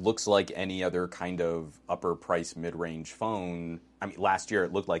looks like any other kind of upper price mid-range phone. I mean, last year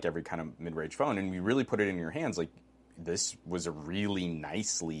it looked like every kind of mid-range phone, and we really put it in your hands. Like, this was a really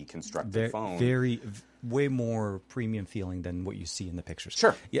nicely constructed phone. Way more premium feeling than what you see in the pictures.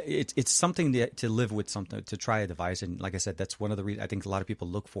 Sure. Yeah, it's something to live with, something to try a device. And like I said, that's one of the reasons I think a lot of people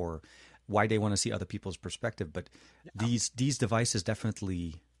look for why they want to see other people's perspective. But these devices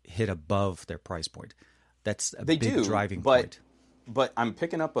definitely hit above their price point. That's a big driving point. But I'm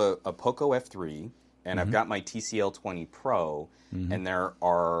picking up a POCO F3, and I've got my TCL 20 Pro, and there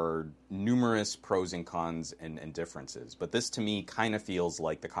are numerous pros and cons and differences. But this, to me, kind of feels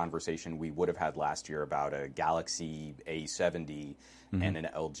like the conversation we would have had last year about a Galaxy A70 and an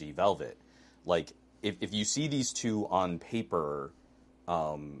LG Velvet. Like, if you see these two on paper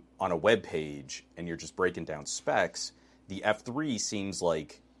on a web page and you're just breaking down specs, The F3 seems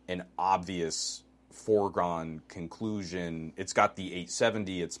like an obvious foregone conclusion. It's got the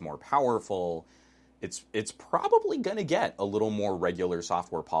 870. It's more powerful. It's probably going to get a little more regular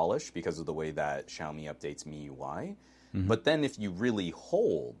software polish because of the way that Xiaomi updates MIUI. Mm-hmm. But then if you really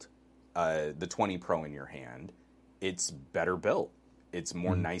hold the 20 Pro in your hand, it's better built. It's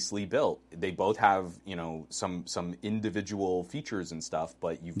more nicely built. They both have, some individual features and stuff,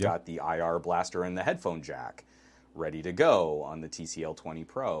 but you've got the IR blaster and the headphone jack ready to go on the TCL 20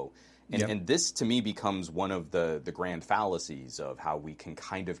 Pro. And this, to me, becomes one of the grand fallacies of how we can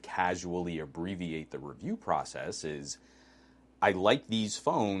kind of casually abbreviate the review process is I like these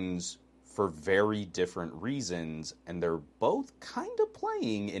phones for very different reasons, and they're both kind of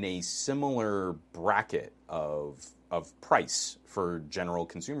playing in a similar bracket of price for general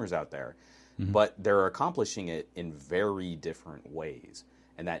consumers out there. Mm-hmm. But they're accomplishing it in very different ways.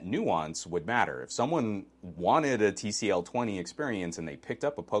 And that nuance would matter. If someone wanted a TCL 20 experience and they picked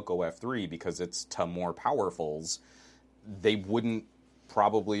up a POCO F3 because it's to more powerfuls, they wouldn't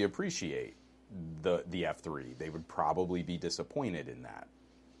probably appreciate the F3. They would probably be disappointed in that.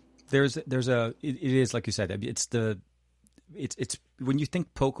 It is like you said. It's when you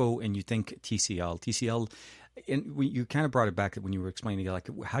think POCO and you think TCL. And you kind of brought it back when you were explaining, like,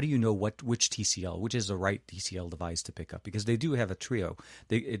 how do you know which TCL, which is the right TCL device to pick up? Because they do have a trio.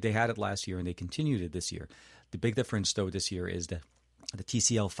 They had it last year and they continued it this year. The big difference, though, this year is that the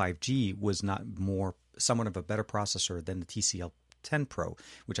TCL 5G was not somewhat of a better processor than the TCL 10 Pro,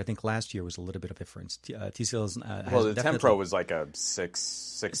 which I think last year was a little bit of difference. TCL's the 10 Pro was like a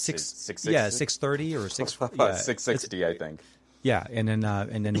 660, 630 or 660, I think. Yeah, and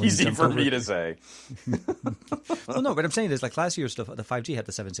then easy for me to say. Well, no, but I'm saying is like last year's the 5G had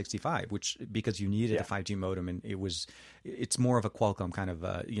the 765, which because you needed a 5G modem, and it's more of a Qualcomm kind of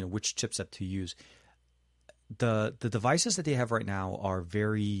which chipset to use. The devices that they have right now are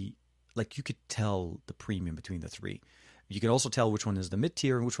very, like, you could tell the premium between the three. You can also tell which one is the mid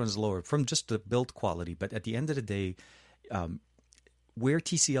tier and which one is lower from just the build quality. But at the end of the day, where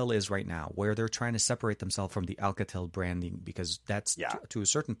TCL is right now, where they're trying to separate themselves from the Alcatel branding, because that's to a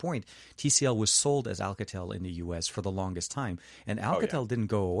certain point, TCL was sold as Alcatel in the US for the longest time, and Alcatel didn't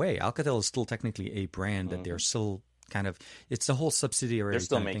go away. Alcatel is still technically a brand that they're still kind of, it's the whole subsidiary. They're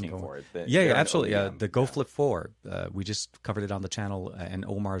still making for it. Absolutely. The Go Flip 4, we just covered it on the channel, and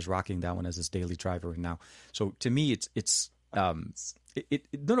Omar's rocking that one as his daily driver now. So to me, I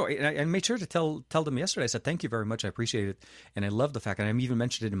made sure to tell them yesterday. I said, thank you very much. I appreciate it. And I love the fact, and I even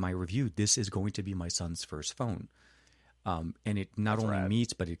mentioned it in my review, this is going to be my son's first phone. And it not only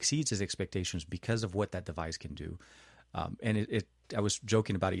meets, but it exceeds his expectations because of what that device can do. And I was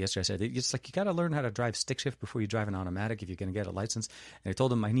joking about it yesterday. I said, it's like you got to learn how to drive stick shift before you drive an automatic if you're going to get a license. And I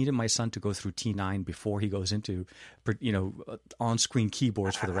told him I needed my son to go through T9 before he goes into, on-screen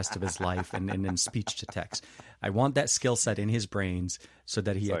keyboards for the rest of his life and then speech to text. I want that skill set in his brains so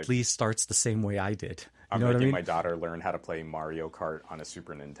that he at least starts the same way I did. I'm making my daughter learn how to play Mario Kart on a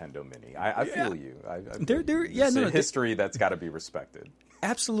Super Nintendo Mini. I feel you. It's a history that's got to be respected.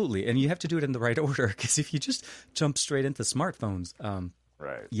 Absolutely, and you have to do it in the right order, because if you just jump straight into smartphones,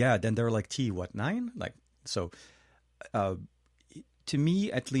 then they're like 9? Like, so, to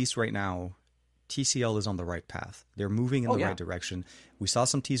me, at least right now, TCL is on the right path. They're moving in the right direction. We saw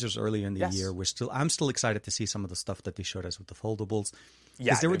some teasers earlier in the year. I'm still excited to see some of the stuff that they showed us with the foldables.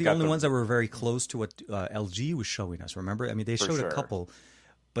 Because they were the only ones that were very close to what LG was showing us. Remember, I mean, they showed a couple.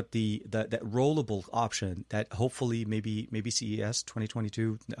 But that rollable option, that hopefully maybe CES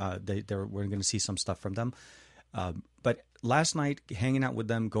 2022, we're going to see some stuff from them. But last night, hanging out with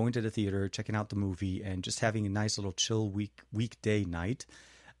them, going to the theater, checking out the movie, and just having a nice little chill weekday night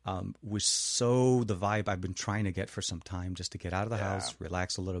was so the vibe I've been trying to get for some time, just to get out of the house,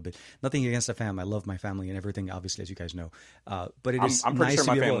 relax a little bit. Nothing against the fam. I love my family and everything, obviously, as you guys know. But I'm pretty sure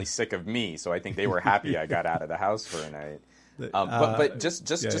my family's sick of me, so I think they were happy I got out of the house for a night. But just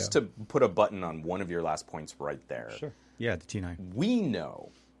to put a button on one of your last points right there. Sure. Yeah, the T9. We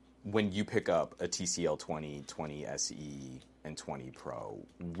know when you pick up a TCL 20, 20 SE, and 20 Pro,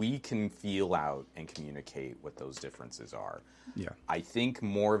 we can feel out and communicate what those differences are. Yeah. I think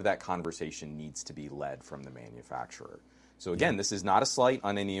more of that conversation needs to be led from the manufacturer. So again, this is not a slight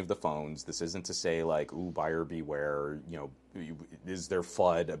on any of the phones. This isn't to say like, ooh, buyer beware, is there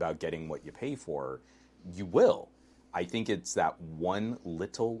FUD about getting what you pay for? You will. I think it's that one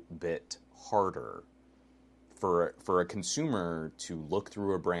little bit harder for a consumer to look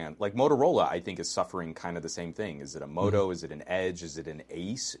through a brand. Like Motorola, I think, is suffering kind of the same thing. Is it a Moto? Mm-hmm. Is it an Edge? Is it an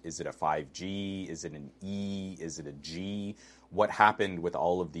Ace? Is it a 5G? Is it an E? Is it a G? What happened with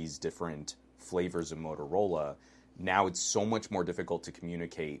all of these different flavors of Motorola? now it's so much more difficult to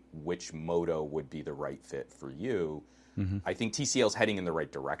communicate which moto would be the right fit for you. I think TCL's heading in the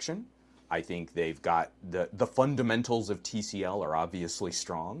right direction. I think they've got the fundamentals of TCL are obviously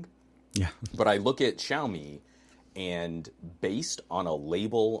strong. Yeah. But I look at Xiaomi, and based on a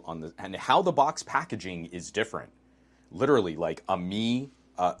label and how the box packaging is different, literally like a Mi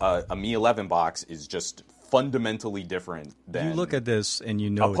 11 box is just fundamentally different than you look at this and you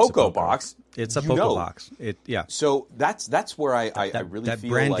know a it's POCO a POCO box. It's a POCO box. So that's where I really that feel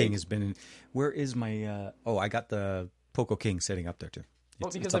branding like has been. Where is my? I got the POCO King sitting up there too.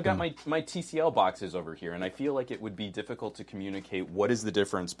 Well, because I've got my TCL boxes over here, and I feel like it would be difficult to communicate what is the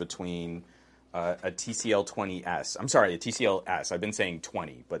difference between a TCL 20S. I'm sorry, a TCL S. I've been saying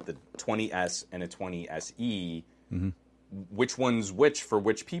 20, but the 20S and a 20 SE. Which one's which for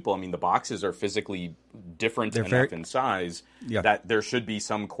which people? I mean, the boxes are physically different enough in size that there should be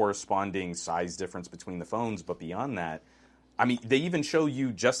some corresponding size difference between the phones. But beyond that, I mean, they even show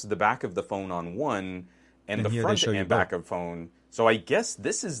you just the back of the phone on one and the front and back of phone. So I guess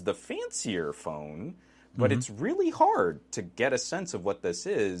this is the fancier phone, but it's really hard to get a sense of what this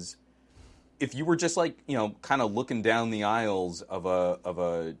is. If you were just like, kind of looking down the aisles of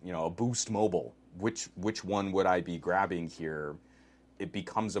a Boost Mobile, which one would I be grabbing here? It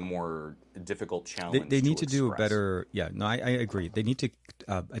becomes a more difficult challenge. They need to do a better. Yeah, no, I agree. They need to,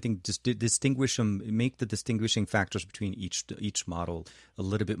 I think, just distinguish them, make the distinguishing factors between each model a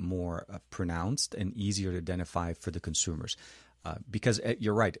little bit more pronounced and easier to identify for the consumers. Because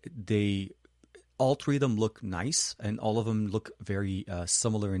you're right, all three of them look nice, and all of them look very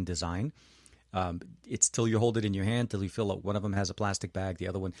similar in design. It's till you hold it in your hand, till you feel like one of them has a plastic bag, the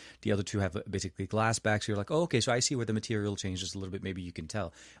other two have basically glass bags. So you're like, oh, okay, so I see where the material changes a little bit. Maybe you can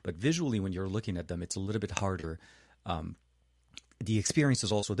tell. But visually, when you're looking at them, it's a little bit harder. The experience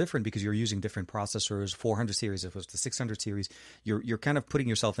is also different because you're using different processors, 400 series as opposed to 600 series. You're kind of putting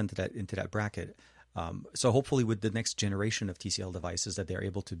yourself into that bracket. So hopefully with the next generation of TCL devices that they're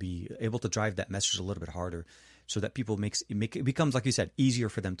able to drive that message a little bit harder so that people it becomes, like you said, easier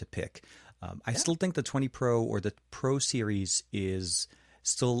for them to pick. I still think the 20 Pro or the Pro series is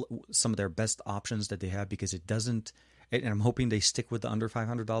still some of their best options that they have because it doesn't, and I'm hoping they stick with the under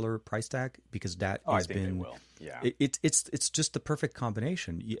 $500 price tag because that has been, they will. Yeah. It's just the perfect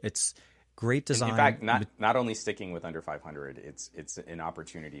combination. It's great design. In fact, not only sticking with under 500, it's an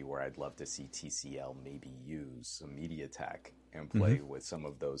opportunity where I'd love to see TCL maybe use some MediaTek and play with some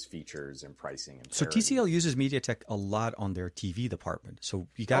of those features and pricing. And so TCL uses MediaTek a lot on their TV department. So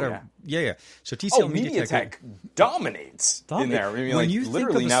you gotta, So TCL MediaTek dominates in there. I mean,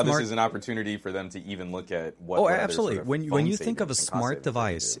 literally now this is an opportunity for them to even look at what. Oh, absolutely. When you think of a smart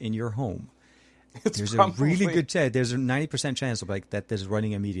device in your home. There's a really good chance. There's a 90% chance of that there's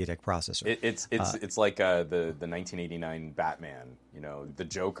running a MediaTek processor. It's like the 1989 Batman, the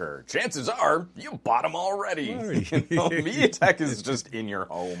Joker. Chances are you bought him already. MediaTek is just in your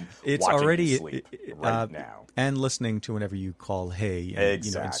home. It's watching already you sleep right now and listening to whenever you call Hey. And,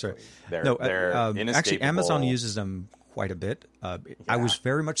 exactly. They're inescapable. Actually, Amazon uses them quite a bit. I was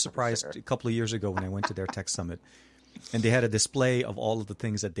very much surprised a couple of years ago when I went to their tech summit. And they had a display of all of the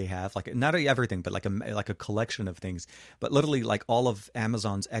things that they have, like not everything, but like a collection of things. But literally, like all of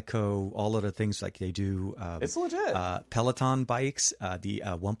Amazon's Echo, all of the things like they do. It's legit. Peloton bikes, the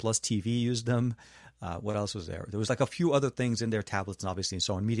OnePlus TV used them. What else was there? There was like a few other things in their tablets, and obviously, and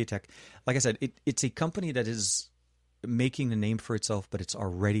so on. MediaTek, like I said, it's a company that is making the name for itself, but it's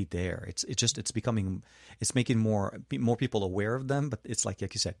already there. It's making more people aware of them. But it's like you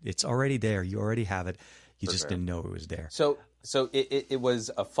said, it's already there. You already have it. You just didn't know it was there. So it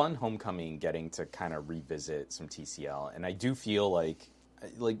was a fun homecoming getting to kind of revisit some TCL, and I do feel like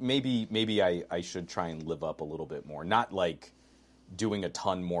maybe I should try and live up a little bit more. Not like doing a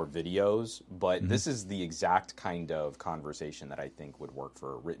ton more videos, but this is the exact kind of conversation that I think would work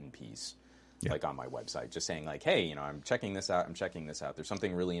for a written piece. Yeah. Like on my website, just saying like, hey, I'm checking this out. There's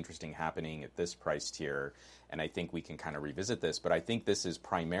something really interesting happening at this price tier, and I think we can kind of revisit this. But I think this is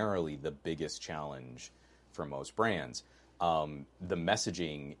primarily the biggest challenge for most brands. The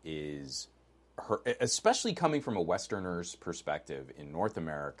messaging is, especially coming from a Westerner's perspective in North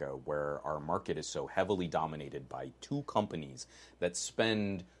America, where our market is so heavily dominated by two companies that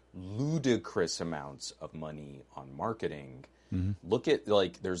spend ludicrous amounts of money on marketing. Look at,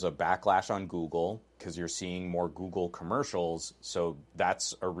 there's a backlash on Google because you're seeing more Google commercials. So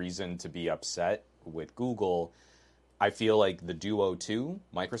that's a reason to be upset with Google. I feel like the Duo 2,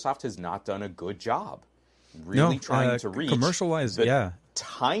 Microsoft has not done a good job trying to reach commercial-wise, the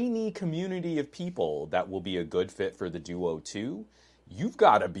tiny community of people that will be a good fit for the Duo 2. You've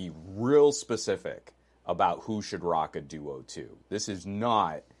got to be real specific about who should rock a Duo 2. This is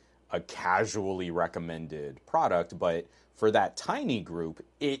not a casually recommended product, but for that tiny group,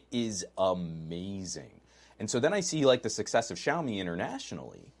 it is amazing. And so then I see like the success of Xiaomi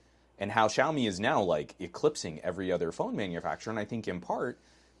internationally and how Xiaomi is now like eclipsing every other phone manufacturer. And I think in part,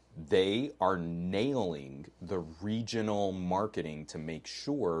 they are nailing the regional marketing to make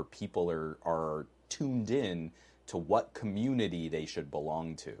sure people are tuned in to what community they should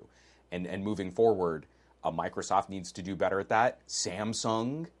belong to. And moving forward, Microsoft needs to do better at that.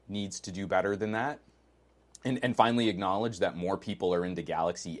 Samsung needs to do better than that. And finally acknowledge that more people are into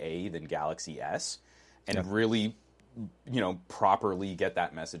Galaxy A than Galaxy S. And really, properly get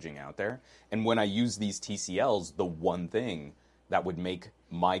that messaging out there. And when I use these TCLs, the one thing that would make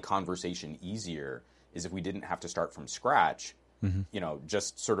my conversation easier is if we didn't have to start from scratch,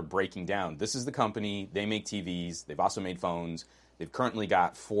 just sort of breaking down. This is the company. They make TVs. They've also made phones. They've currently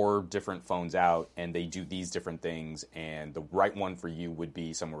got 4 different phones out, and they do these different things, and the right one for you would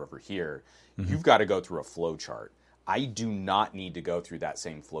be somewhere over here. You've got to go through a flow chart. I do not need to go through that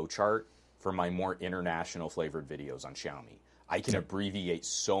same flow chart for my more international flavored videos on Xiaomi. I can abbreviate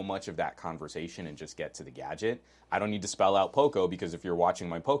so much of that conversation and just get to the gadget. I don't need to spell out POCO, because if you're watching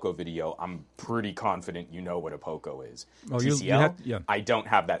my POCO video, I'm pretty confident you know what a POCO is. TCL, I don't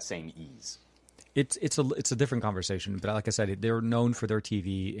have that same ease. It's a different conversation, but like I said, they're known for their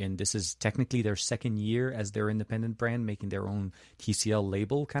TV, and this is technically their second year as their independent brand, making their own TCL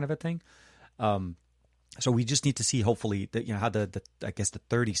label kind of a thing. So we just need to see, hopefully, that how the I guess the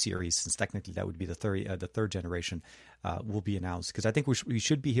 30 series, since technically that would be the third generation, will be announced, because I think we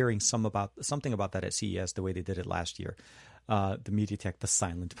should be hearing something about that at CES, the way they did it last year. The MediaTek, the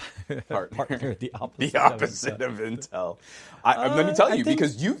silent partner, the opposite of Intel. Let me tell you,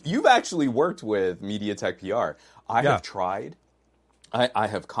 because you've actually worked with MediaTek PR. I have tried. I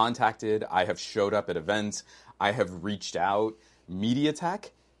have contacted. I have showed up at events. I have reached out.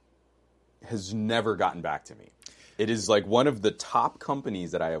 MediaTek has never gotten back to me. It is like one of the top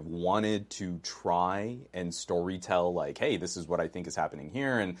companies that I have wanted to try and storytell, like, hey, this is what I think is happening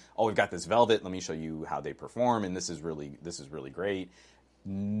here, and we've got this Velvet, let me show you how they perform, and this is really great.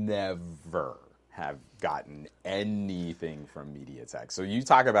 Never have gotten anything from MediaTek. So you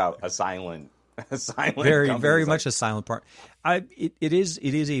talk about a silent very much a silent part. It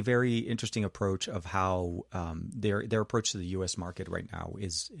is a very interesting approach of how their approach to the U.S. market right now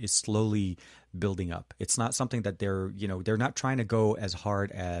is slowly building up. It's not something that they're not trying to go as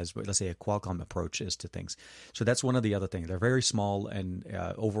hard as, let's say, a Qualcomm approach is to things. So that's one of the other things. They're very small, and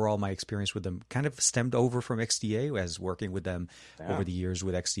overall my experience with them kind of stemmed over from XDA, as working with them over the years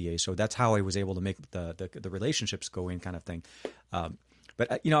with XDA. So that's how I was able to make the relationships go in, kind of thing.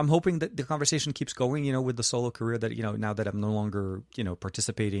 But I'm hoping that the conversation keeps going, with the solo career, that, now that I'm no longer,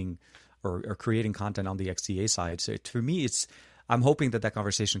 participating or creating content on the XDA side. So for me, I'm hoping that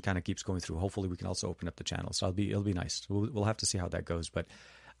conversation kind of keeps going through. Hopefully we can also open up the channel. So it'll be nice. We'll have to see how that goes, but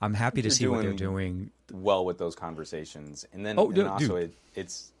I'm happy to see what they're doing well with those conversations. And then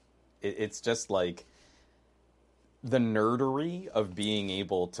it's just like the nerdery of being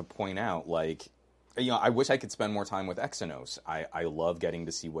able to point out, like, I wish I could spend more time with Exynos. I love getting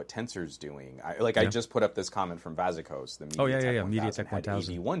to see what Tensor's doing. I just put up this comment from Vazikos, the MediaTek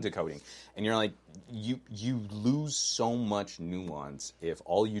 1000 AV1 decoding. And you're like, you lose so much nuance if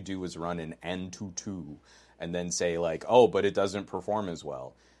all you do is run an N22 and then say, like, but it doesn't perform as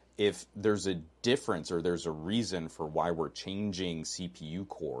well. If there's a difference or there's a reason for why we're changing CPU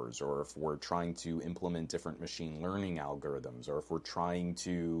cores, or if we're trying to implement different machine learning algorithms, or if we're trying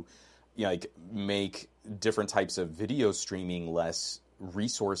to make different types of video streaming less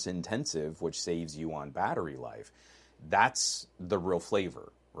resource intensive, which saves you on battery life. That's the real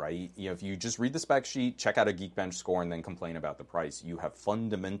flavor, right? If you just read the spec sheet, check out a Geekbench score, and then complain about the price, you have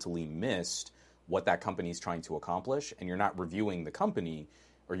fundamentally missed what that company is trying to accomplish, and you're not reviewing the company,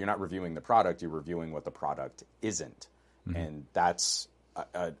 or you're not reviewing the product, you're reviewing what the product isn't. Mm-hmm. And that's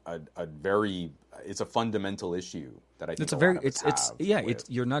it's a fundamental issue that I think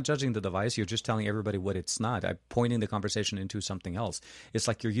you're not judging the device, you're just telling everybody what it's not. I'm pointing the conversation into something else. It's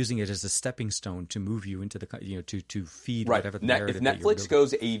like you're using it as a stepping stone to move you into the to feed whatever the narrative. If Netflix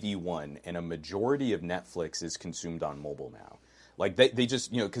goes AV1, and a majority of Netflix is consumed on mobile now, like they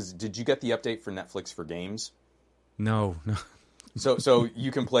just because did you get the update for Netflix for games? No. So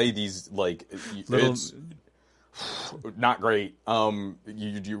you can play these it's not great.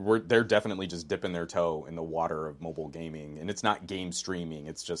 They're definitely just dipping their toe in the water of mobile gaming, and it's not game streaming.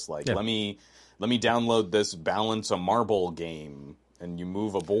 It's just like let me download this Balance a Marble game, and you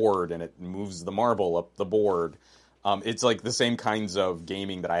move a board, and it moves the marble up the board. It's like the same kinds of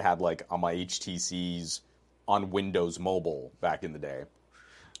gaming that I had like on my HTCs on Windows Mobile back in the day.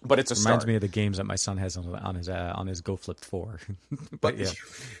 But it's a Reminds start. me of the games that my son has on his Go Flip 4. But yeah.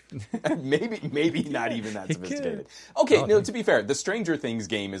 maybe not even that sophisticated. Okay, no, to be fair, the Stranger Things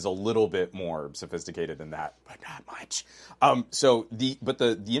game is a little bit more sophisticated than that, but not much.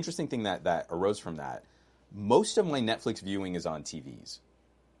 The interesting thing that arose from that, most of my Netflix viewing is on TVs.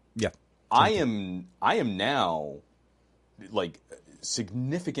 Yeah. I am now like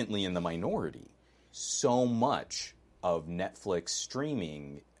significantly in the minority. So much of Netflix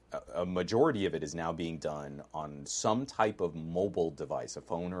streaming, a majority of it is now being done on some type of mobile device, a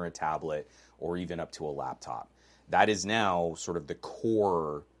phone or a tablet, or even up to a laptop. That is now sort of the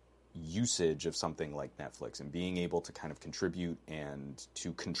core usage of something like Netflix, and being able to kind of contribute and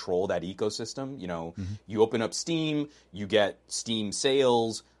to control that ecosystem. You know, you open up Steam, you get Steam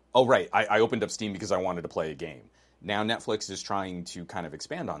sales. Oh, right, I opened up Steam because I wanted to play a game. Now Netflix is trying to kind of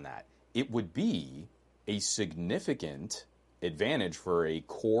expand on that. It would be a significant advantage for a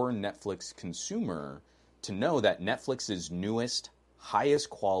core Netflix consumer to know that Netflix's newest, highest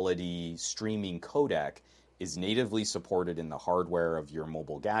quality streaming codec is natively supported in the hardware of your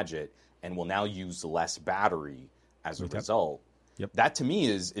mobile gadget and will now use less battery as a result. Yep. That to me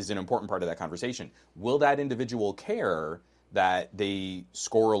is an important part of that conversation. Will that individual care that they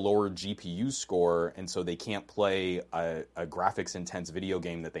score a lower GPU score and so they can't play a graphics intense video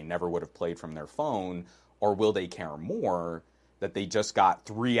game that they never would have played from their phone? Or will they care more that they just got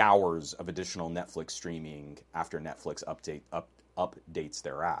 3 hours of additional Netflix streaming after Netflix updates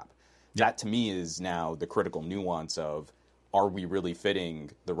their app? That to me is now the critical nuance of, are we really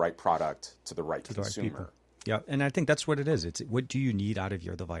fitting the right product to the right consumer? The right people. Yeah, and I think that's what it is. It's what do you need out of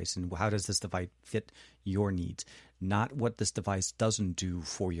your device, and how does this device fit your needs? Not what this device doesn't do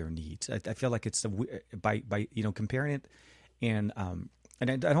for your needs. I feel like it's by comparing it, and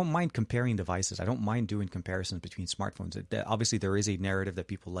I don't mind comparing devices. I don't mind doing comparisons between smartphones. Obviously, there is a narrative that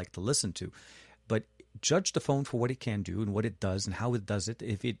people like to listen to, but judge the phone for what it can do and what it does and how it does it,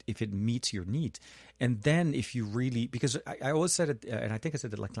 if it meets your needs. And then if you really, because I always said it, and I think I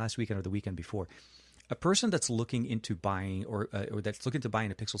said it like last weekend or the weekend before, a person that's looking into buying or that's looking to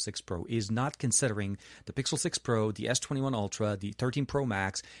buying a Pixel 6 Pro is not considering the Pixel 6 Pro, the S21 Ultra, the 13 Pro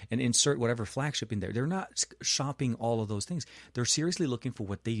Max, and insert whatever flagship in there. They're not shopping all of those things. They're seriously looking for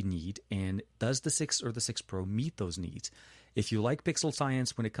what they need, and does the 6 or the 6 Pro meet those needs? If you like pixel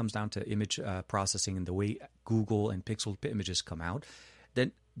science when it comes down to image processing and the way Google and Pixel images come out,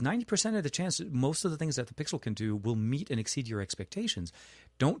 then 90% of the chance most of the things that the Pixel can do will meet and exceed your expectations.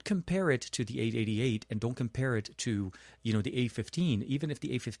 Don't compare it to the 888 and don't compare it to, the A15. Even if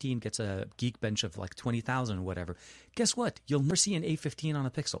the A15 gets a Geekbench of like 20,000 or whatever, guess what? You'll never see an A15 on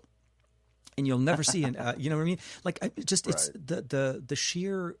a Pixel. And you'll never see an, you know what I mean? Like, it's the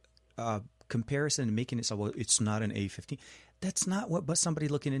sheer comparison and making it so, well, it's not an A15. That's not what somebody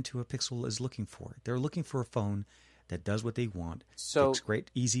looking into a Pixel is looking for. They're looking for a phone that does what they want, takes great,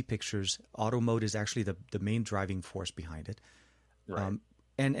 easy pictures. Auto mode is actually the main driving force behind it. Right.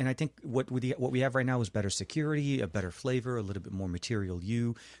 And I think what we have right now is better security, a better flavor, a little bit more material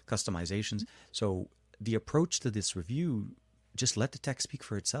customizations. So the approach to this review, just let the tech speak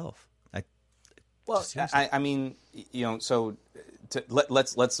for itself. Let's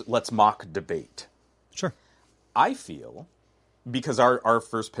mock debate. Sure. I feel, because our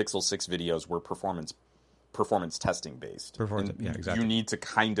first Pixel 6 videos were performance testing based. Yeah, exactly. You need to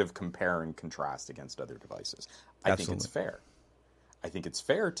kind of compare and contrast against other devices. I think it's fair. I think it's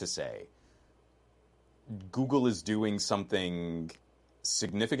fair to say Google is doing something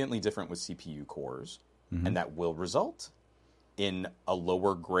significantly different with CPU cores, and that will result in a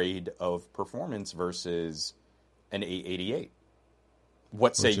lower grade of performance versus an 888.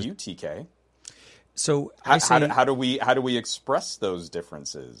 What say you, TK? So how do we express those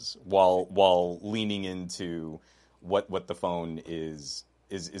differences while leaning into what the phone is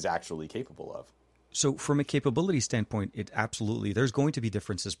actually capable of? So from a capability standpoint, it absolutely, there's going to be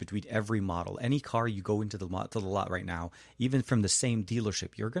differences between every model. Any car you go into the lot right now, even from the same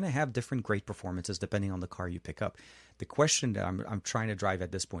dealership, you're going to have different great performances depending on the car you pick up. The question that I'm trying to drive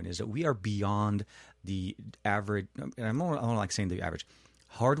at this point is that we are beyond the average, and I don't like saying the average.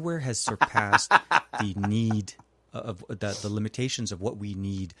 Hardware has surpassed the need of the limitations of what we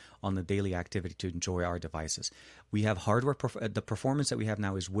need on the daily activity to enjoy our devices. We have hardware, the performance that we have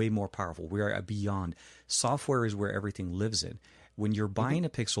now is way more powerful. We are beyond. Software is where everything lives in. When you're buying a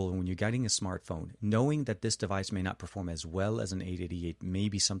Pixel and when you're getting a smartphone, knowing that this device may not perform as well as an 888 may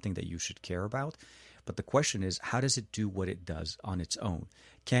be something that you should care about. But the question is, how does it do what it does on its own?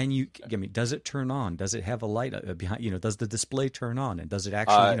 Does it turn on? Does it have a light behind? Does the display turn on? And does it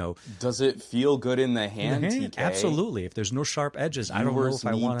actually, does it feel good in the hand? TK? Absolutely. If there's no sharp edges, I don't know if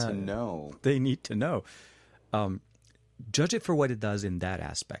I want to know. They need to know. Judge it for what it does in that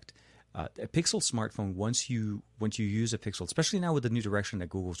aspect. A Pixel smartphone, once you use a Pixel, especially now with the new direction that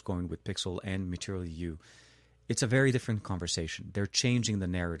Google's going with Pixel and Material U, it's a very different conversation. They're changing the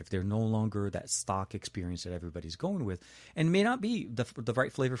narrative. They're no longer that stock experience that everybody's going with, and may not be the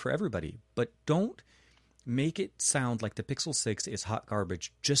right flavor for everybody. But don't make it sound like the Pixel 6 is hot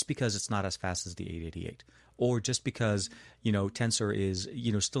garbage just because it's not as fast as the 888, or just because Tensor is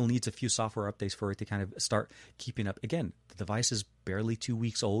still needs a few software updates for it to kind of start keeping up. Again, the device is barely 2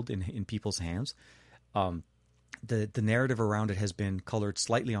 weeks old in people's hands. The narrative around it has been colored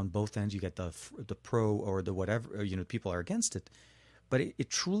slightly on both ends. You get the pro or the whatever, people are against it. But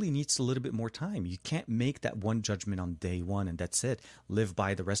it truly needs a little bit more time. You can't make that one judgment on day one and that's it. Live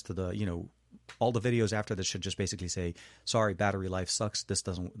by the rest of the, all the videos after this should just basically say, sorry, battery life sucks. This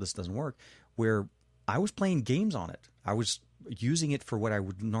doesn't work. Where I was playing games on it. I was using it for what I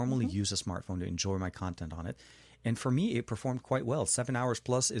would normally use a smartphone to enjoy my content on it. And for me, it performed quite well. 7 hours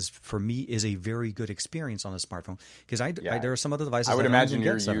plus is a very good experience on a smartphone. Because there are some other devices. I would imagine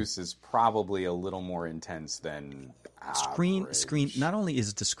your use is probably a little more intense than screen. Not only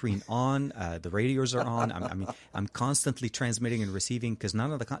is the screen on, the radios are on. I'm constantly transmitting and receiving because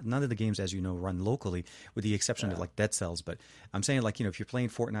none of the games, as you know, run locally, with the exception of like Dead Cells. But I'm saying if you're playing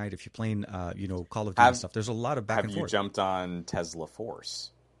Fortnite, if you're playing Call of Duty stuff, there's a lot of back and forth. Have you jumped on Tesla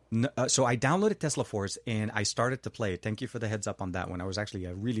Force? No, so I downloaded Tesla Force and I started to play it. Thank you for the heads up on that one. I was actually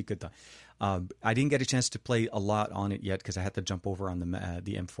a really good. I didn't get a chance to play a lot on it yet because I had to jump over on the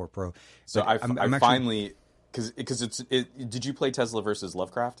M4 Pro. So I finally because did you play Tesla versus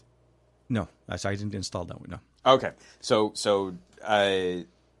Lovecraft? No, so I didn't install that one. No. Okay,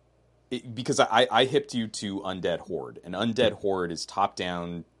 because I hipped you to Undead Horde, and Undead Horde is top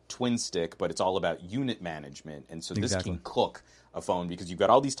down twin stick, but it's all about unit management, and so this can cook a phone because you've got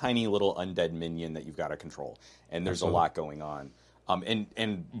all these tiny little undead minion that you've got to control, and there's a lot going on.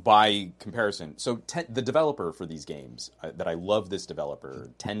 And by comparison, so the developer for these games, that I love this developer,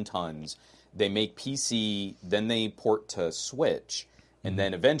 10 Tons, they make PC, then they port to Switch, and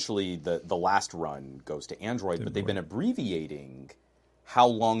then eventually the last run goes to Android, but they've been abbreviating how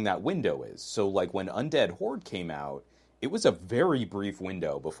long that window is. So like when Undead Horde came out, it was a very brief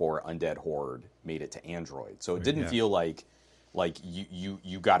window before Undead Horde made it to Android. So it didn't feel like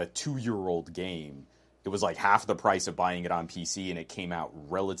you got a 2-year-old game. It was like half the price of buying it on PC, and it came out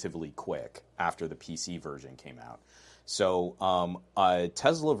relatively quick after the PC version came out. So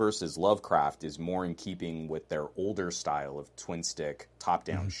Tesla versus Lovecraft is more in keeping with their older style of twin-stick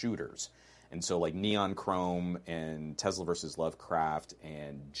top-down shooters. And so like Neon Chrome and Tesla versus Lovecraft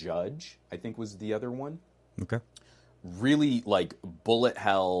and Judge, I think was the other one. Okay. Really like bullet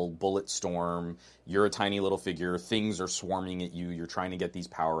hell, bullet storm. You're a tiny little figure. Things are swarming at you. You're trying to get these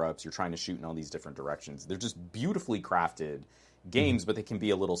power-ups. You're trying to shoot in all these different directions. They're just beautifully crafted games, but they can be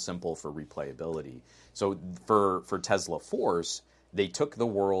a little simple for replayability. So for Tesla Force, they took the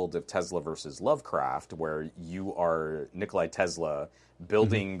world of Tesla versus Lovecraft, where you are Nikolai Tesla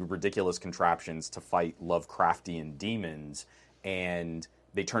building ridiculous contraptions to fight Lovecraftian demons, and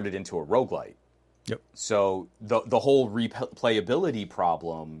they turned it into a roguelite. Yep. So the whole replayability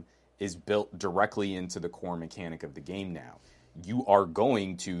problem is built directly into the core mechanic of the game now. You are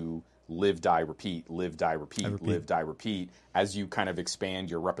going to live, die, repeat, live, die, repeat, live, die, repeat. As you kind of expand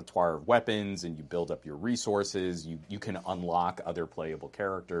your repertoire of weapons and you build up your resources, you can unlock other playable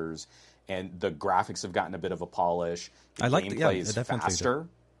characters. And the graphics have gotten a bit of a polish. The gameplay is faster.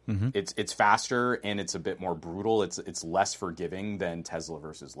 It's faster and it's a bit more brutal. It's less forgiving than Tesla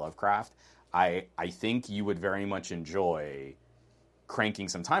versus Lovecraft. I think you would very much enjoy cranking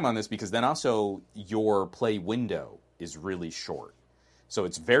some time on this because then also your play window is really short. So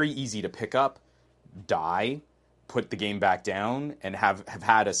it's very easy to pick up, die, put the game back down, and have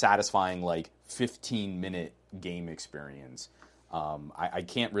had a satisfying 15-minute game experience. I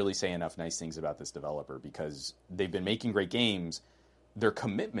can't really say enough nice things about this developer because they've been making great games. Their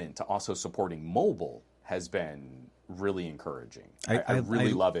commitment to also supporting mobile has been really encouraging. I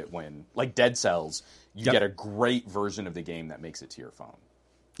really love it when, like Dead Cells, you get a great version of the game that makes it to your phone.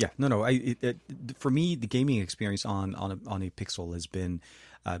 Yeah, no. For me, the gaming experience on a Pixel has been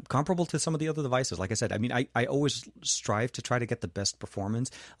comparable to some of the other devices. Like I said, I mean, I always strive to try to get the best performance.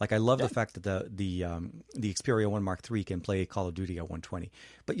 Like I love the fact that the Xperia 1 Mark III can play Call of Duty at 120.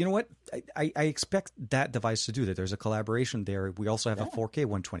 But you know what? I expect that device to do that. There's a collaboration there. We also have a 4K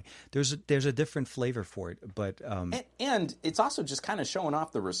 120. There's a different flavor for it. But and it's also just kind of showing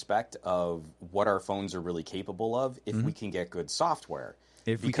off the respect of what our phones are really capable of if we can get good software.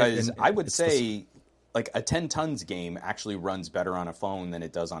 Because I would say, like, a 10 tons game actually runs better on a phone than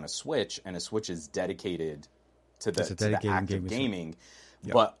it does on a Switch, and a Switch is dedicated to the active gaming.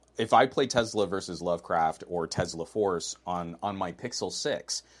 Yep. But if I play Tesla versus Lovecraft or Tesla Force on my Pixel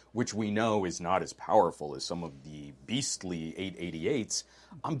 6, which we know is not as powerful as some of the beastly 888s,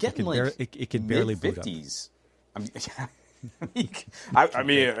 I'm getting it can barely mid-50s. I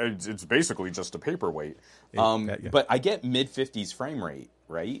mean, it's basically just a paperweight. But I get mid-50s frame rate,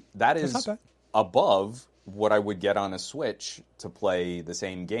 right? That is above what I would get on a Switch to play the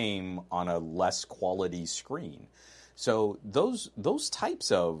same game on a less quality screen. So those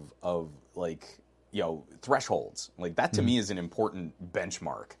types of like, you know, thresholds, like that to me is an important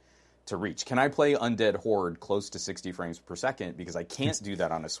benchmark to reach. Can I play Undead Horde close to 60 frames per second? Because I can't do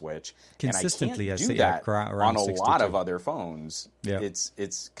that on a Switch. Consistently, and I can't do that on a 62. lot of other phones. Yeah.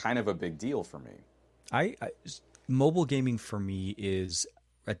 It's kind of a big deal for me. Mobile gaming for me is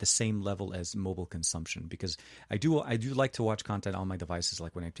at the same level as mobile consumption, because I do like to watch content on my devices.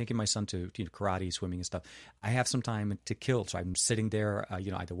 Like when I'm taking my son to karate, swimming, and stuff, I have some time to kill, so I'm sitting there,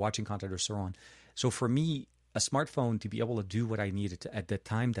 either watching content or so on. So for me, a smartphone to be able to do what I needed at the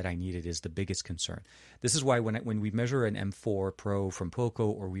time that I needed is the biggest concern. This is why when we measure an M4 Pro from POCO,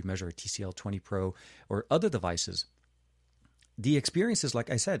 or we measure a TCL 20 Pro or other devices, the experience is, like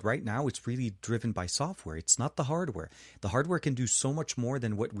I said, right now it's really driven by software. It's not the hardware. The hardware can do so much more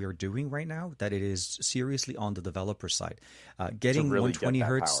than what we're doing right now that it is seriously on the developer side. Getting really 120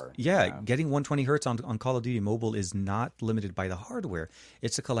 hertz, getting 120 hertz on Call of Duty Mobile is not limited by the hardware.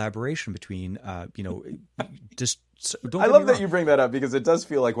 It's a collaboration between, just don't. I love that you bring that up, because it does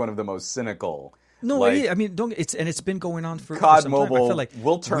feel like one of the most cynical. No, I mean, it's been going on for COD for some Mobile. time. I feel like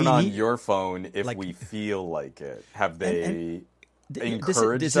we'll turn on your phone if we feel like it. Have they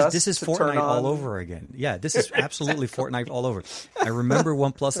encouraged us this is to Fortnite turn on? all over again? Yeah, this is absolutely Fortnite all over. I remember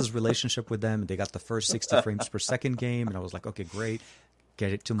OnePlus's relationship with them. They got the first 60 frames per second game, and I was like, okay, great,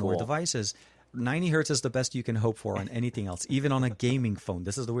 get it to more devices. 90 hertz is the best you can hope for on anything else, even on a gaming phone.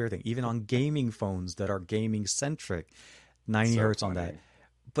 This is the weird thing. Even on gaming phones that are gaming centric, 90 hertz on that.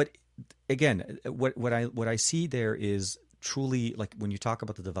 But again, what I see there is truly, like when you talk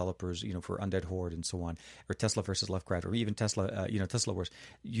about the developers, for Undead Horde and so on, or Tesla versus Lovecraft, or even Tesla, Tesla Wars,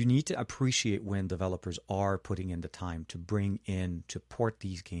 you need to appreciate when developers are putting in the time to port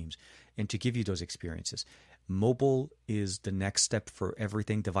these games and to give you those experiences. Mobile is the next step for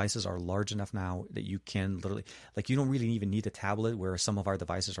everything. Devices are large enough now that you can literally, like, you don't really even need a tablet, where some of our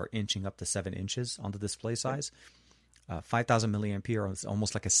devices are inching up to 7 inches on the display size. 5,000 milliampere is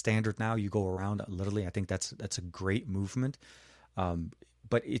almost like a standard now. You go around literally. I think that's a great movement.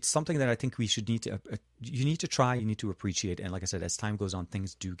 But it's something that I think you need to try, you need to appreciate. And like I said, as time goes on,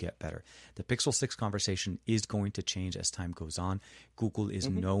 things do get better. The Pixel 6 conversation is going to change as time goes on. Google is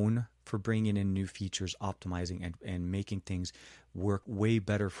known for bringing in new features, optimizing and making things work way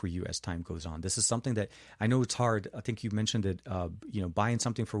better for you as time goes on. This is something that I know it's hard. I think you mentioned it, buying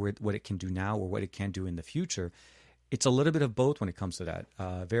something for what it can do now or what it can do in the future. It's a little bit of both when it comes to that.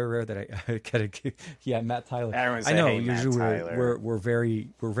 Very rare that I kind of Matt Tyler. I know. Hey, usually Tyler. we're very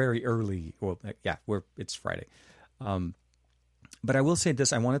early. Well, it's Friday. But I will say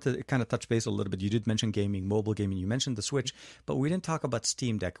this. I wanted to kind of touch base a little bit. You did mention gaming, mobile gaming. You mentioned the Switch, but we didn't talk about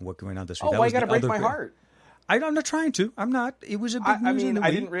Steam Deck and what's going on this week. Oh, why you got to break my heart? I'm not trying to. I'm not. It was a big news in the week.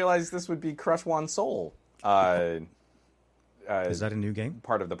 I didn't realize this would be Crush One Soul. Is that a new game?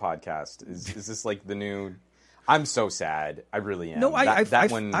 Part of the podcast. Is this like the new? I'm so sad. I really am. No, I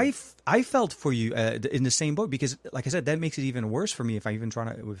felt for you in the same boat, because, like I said, that makes it even worse for me if I'm even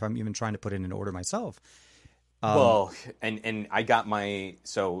trying to put it in order myself. Well, and I got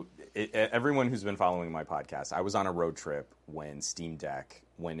everyone who's been following my podcast, I was on a road trip when Steam Deck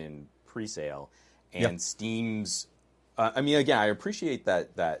went in pre-sale, and Steam's. Again, I appreciate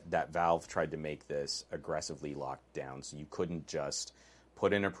that Valve tried to make this aggressively locked down, so you couldn't just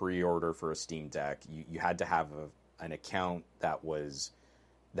put in a pre-order for a Steam Deck. You had to have an account that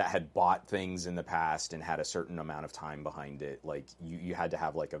had bought things in the past and had a certain amount of time behind it. Like you had to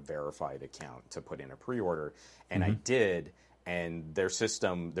have like a verified account to put in a pre-order, and I did. And their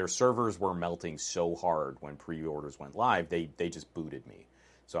servers were melting so hard when pre-orders went live, they just booted me.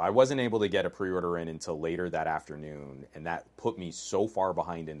 So I wasn't able to get a pre-order in until later that afternoon, and that put me so far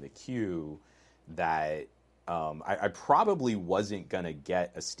behind in the queue that I probably wasn't going to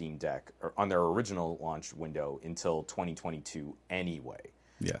get a Steam Deck on their original launch window until 2022 anyway.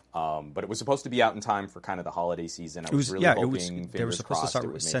 Yeah. But it was supposed to be out in time for kind of the holiday season. I was really hoping, they were supposed to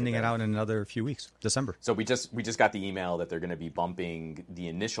start sending it out in another few weeks, December. So we just got the email that they're going to be bumping the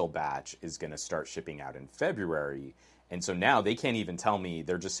initial batch is going to start shipping out in February. And so now they can't even tell me.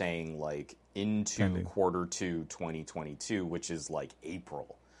 They're just saying like into Q2 2022, which is like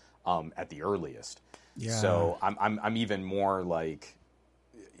April at the earliest. Yeah. So I'm even more like,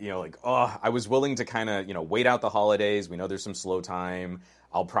 I was willing to kind of, wait out the holidays. We know there's some slow time.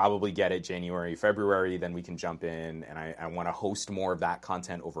 I'll probably get it January, February. Then we can jump in, and I want to host more of that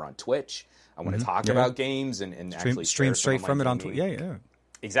content over on Twitch. I want to talk about games and actually stream straight from it on Twitch. Yeah.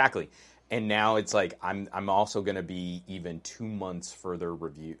 Exactly. And now it's like I'm also going to be even 2 months further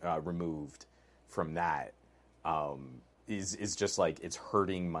removed from that. Is just like it's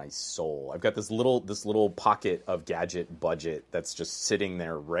hurting my soul. I've got this little pocket of gadget budget that's just sitting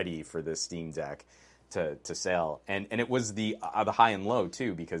there ready for this Steam Deck to sell. And it was the high and low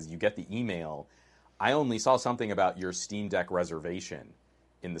too, because you get the email. I only saw something about your Steam Deck reservation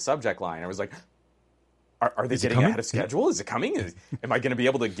in the subject line. I was like, Are they getting ahead of schedule? Is it coming? Am I going to be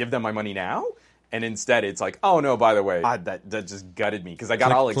able to give them my money now? And instead, it's like, oh no, by the way, God, that just gutted me because I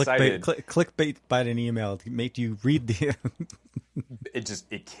got all excited. Clickbait by an email to make you read the.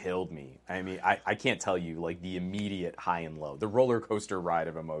 It killed me. I mean, I can't tell you like the immediate high and low, the roller coaster ride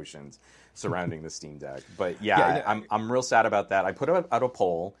of emotions surrounding the Steam Deck. But I'm real sad about that. I put out a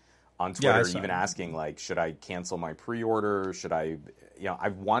poll on Twitter, even asking like, should I cancel my pre-order? Should I?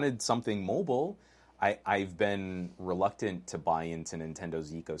 I've wanted something mobile. I've been reluctant to buy into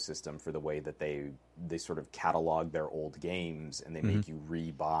Nintendo's ecosystem for the way that they sort of catalog their old games and they make you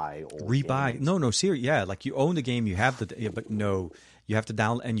rebuy old games. No, seriously. Yeah, like you own the game, you have but no, you have to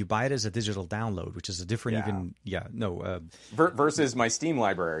download, and you buy it as a digital download, which is a different versus my Steam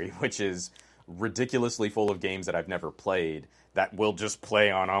library, which is ridiculously full of games that I've never played that will just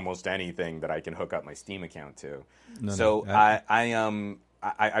play on almost anything that I can hook up my Steam account to.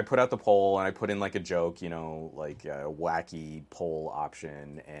 I put out the poll and I put in like a joke, like a wacky poll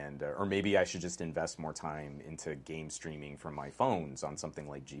option, and or maybe I should just invest more time into game streaming from my phones on something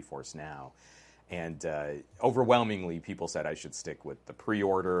like GeForce Now. And overwhelmingly, people said I should stick with the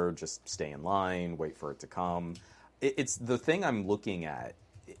pre-order, just stay in line, wait for it to come. It's the thing I'm looking at.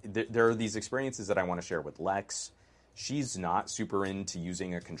 There are these experiences that I want to share with Lex. She's not super into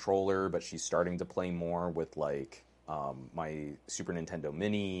using a controller, but she's starting to play more with like my Super Nintendo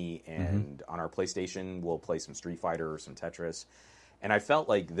Mini, and on our PlayStation, we'll play some Street Fighter or some Tetris. And I felt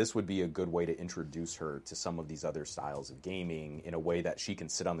like this would be a good way to introduce her to some of these other styles of gaming in a way that she can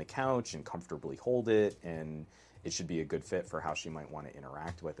sit on the couch and comfortably hold it, and it should be a good fit for how she might want to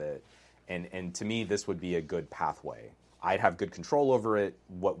interact with it. And to me, this would be a good pathway. I'd have good control over it,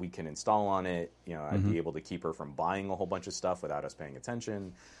 what we can install on it. I'd be able to keep her from buying a whole bunch of stuff without us paying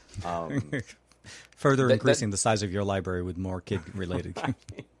attention. Further increasing the size of your library with more kid-related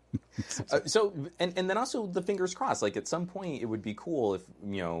games. And then also the fingers crossed. Like at some point, it would be cool if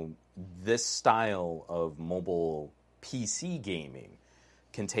this style of mobile PC gaming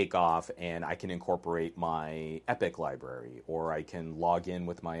can take off, and I can incorporate my Epic library, or I can log in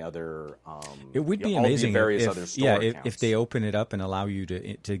with my other. It would be amazing if they open it up and allow you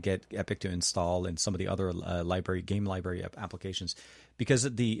to get Epic to install and some of the other game library applications. Because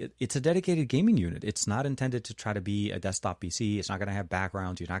it's a dedicated gaming unit. It's not intended to try to be a desktop PC. It's not going to have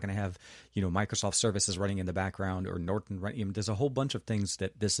backgrounds. You're not going to have, Microsoft services running in the background or Norton running. There's a whole bunch of things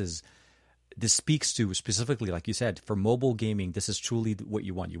that this speaks to specifically, like you said, for mobile gaming. This is truly what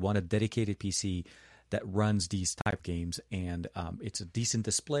you want. You want a dedicated PC that runs these type of games, and it's a decent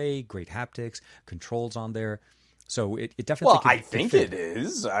display, great haptics, controls on there. So it definitely. Well, I think it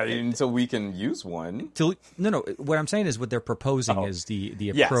is until we can use one. No. What I'm saying is what they're proposing is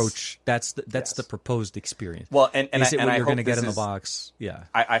the approach. That's the proposed experience. Well, and is it what you're going to get in the box? Yeah.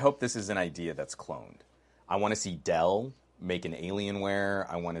 I hope this is an idea that's cloned. I want to see Dell make an Alienware.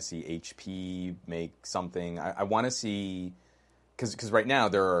 I want to see HP make something. I want to see. Because right now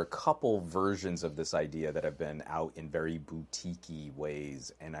there are a couple versions of this idea that have been out in very boutique-y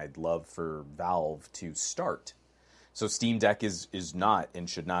ways, and I'd love for Valve to start. So Steam Deck is not and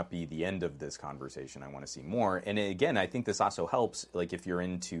should not be the end of this conversation. I want to see more. And again, I think this also helps, like if you're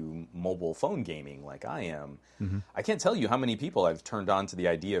into mobile phone gaming like I am, I can't tell you how many people I've turned on to the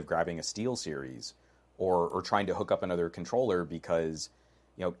idea of grabbing a SteelSeries or trying to hook up another controller because,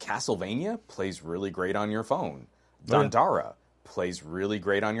 Castlevania plays really great on your phone. Dandara plays really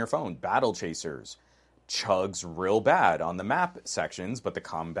great on your phone. Battle Chasers chugs real bad on the map sections, but the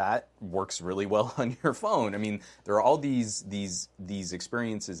combat works really well on your phone. I mean, there are all these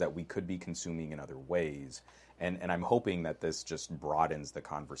experiences that we could be consuming in other ways. And I'm hoping that this just broadens the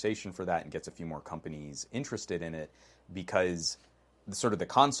conversation for that and gets a few more companies interested in it, because sort of the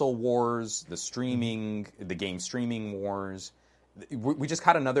console wars, the streaming, the game streaming wars. We just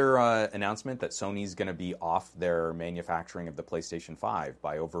had another announcement that Sony's going to be off their manufacturing of the PlayStation 5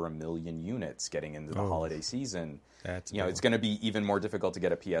 by over 1 million units getting into the holiday season. It's going to be even more difficult to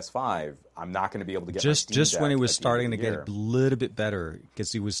get a PS5. I'm not going to be able to get just when it was starting to get a little bit better,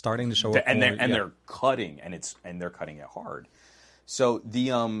 because he was starting to show up. They're cutting, and they're cutting it hard. So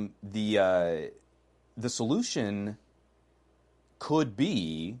the solution could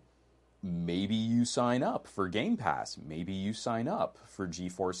be, maybe you sign up for Game Pass. Maybe you sign up for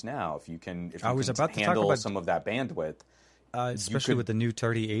GeForce Now if you can handle some of that bandwidth. Especially with the new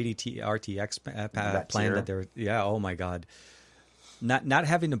 3080 RTX plan that they're. Yeah, oh my God. Not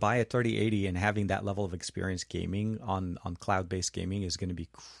having to buy a 3080 and having that level of experience gaming on cloud-based gaming is going to be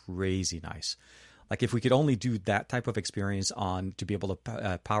crazy nice. Like if we could only do that type of experience to be able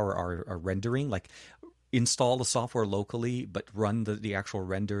to power our rendering, like install the software locally, but run the actual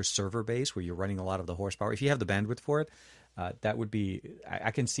render server base where you're running a lot of the horsepower. If you have the bandwidth for it, that would be.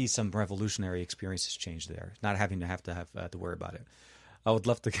 I can see some revolutionary experiences change there. Not having to have to worry about it. I would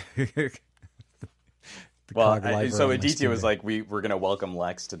love to. So Aditya was like, we're going to welcome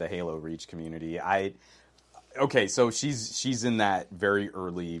Lex to the Halo Reach community. Okay, so she's in that very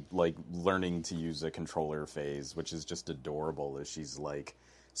early, like, learning to use a controller phase, which is just adorable. As she's like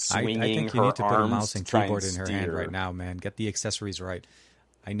swinging I think you her need to put a arms mouse and to try keyboard and in her steer. hand right now, man. Get the accessories right.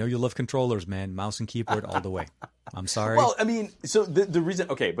 I know you love controllers, man. Mouse and keyboard all the way. I'm sorry. Well, I mean, so the reason,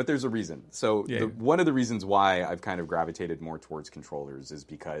 okay, but there's a reason. So one of the reasons why I've kind of gravitated more towards controllers is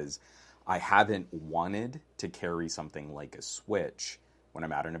because I haven't wanted to carry something like a Switch when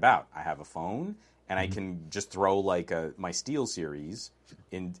I'm out and about. I have a phone, and I can just throw like my Steel Series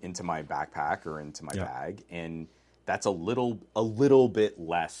into my backpack or into my bag, and that's a little bit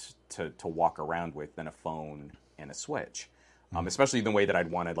less to walk around with than a phone and a Switch. Especially the way that I'd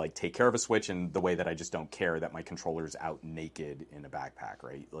want to like take care of a Switch, and the way that I just don't care that my controller's out naked in a backpack,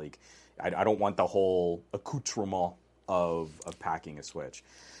 right? Like, I don't want the whole accoutrement of packing a Switch.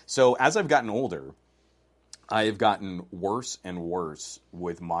 So as I've gotten older, I have gotten worse and worse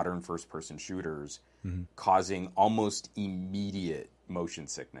with modern first-person shooters, causing almost immediate motion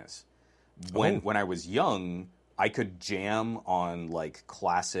sickness. When I was young, I could jam on like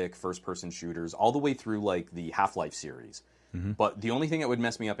classic first-person shooters all the way through like the Half-Life series. But the only thing that would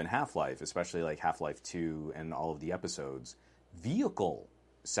mess me up in Half-Life, especially like Half-Life 2 and all of the episodes, vehicle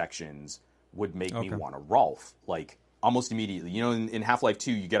sections would make me want to Rolf, like almost immediately. You know, in Half-Life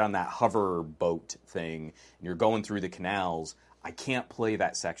 2, you get on that hover boat thing, and you're going through the canals. I can't play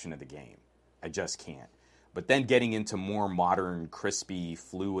that section of the game. I just can't. But then getting into more modern, crispy,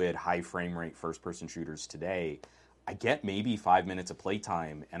 fluid, high frame rate first-person shooters today, I get maybe 5 minutes of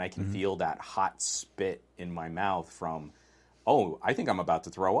playtime, and I can feel that hot spit in my mouth from, I think I'm about to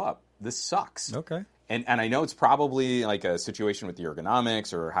throw up. This sucks. Okay. And I know it's probably like a situation with the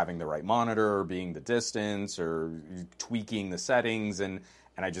ergonomics or having the right monitor or being the distance or tweaking the settings, and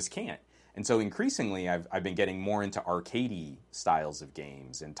I just can't. And so increasingly I've been getting more into arcadey styles of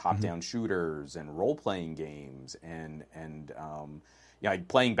games and top-down shooters and role-playing games and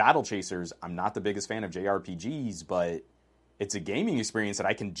playing Battle Chasers. I'm not the biggest fan of JRPGs, but it's a gaming experience that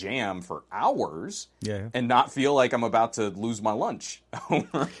I can jam for hours and not feel like I'm about to lose my lunch.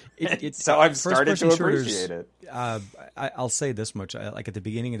 So I've started to appreciate it. I'll say this much. Like at the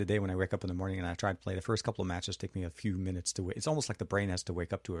beginning of the day when I wake up in the morning and I try to play, the first couple of matches take me a few minutes to wait. It's almost like the brain has to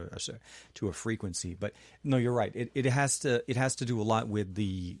wake up to a frequency. But no, you're right. It has to do a lot with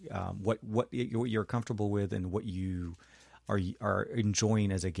the what you're comfortable with and what you are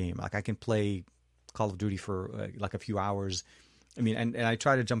enjoying as a game. Like I can play Call of Duty for like a few hours. I mean, and I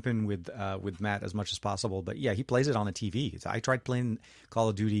try to jump in with Matt as much as possible, but yeah, he plays it on a TV. I tried playing Call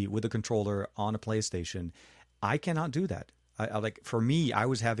of Duty with a controller on a PlayStation. I cannot do that. For me, I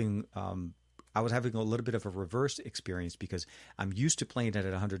was having a little bit of a reverse experience because I'm used to playing it at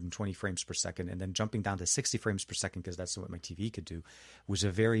 120 frames per second, and then jumping down to 60 frames per second because that's what my TV could do was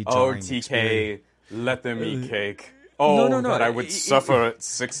a very jarring TK, experience. let them eat cake. Oh, no. that I would suffer at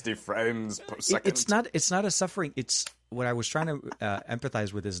 60 frames per second. It's not a suffering. It's what I was trying to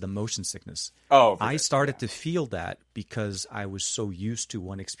empathize with is the motion sickness. Oh, I started to feel that because I was so used to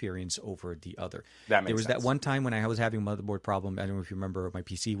one experience over the other. That makes There was sense. that one time when I was having a motherboard problem. I don't know if you remember. My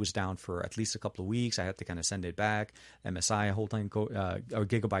PC was down for at least a couple of weeks. I had to kind of send it back. MSI a whole time or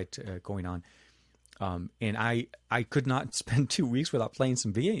Gigabyte going on. And I could not spend 2 weeks without playing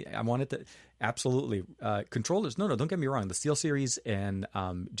some VA. I wanted to absolutely controllers. No, don't get me wrong. The Steel Series and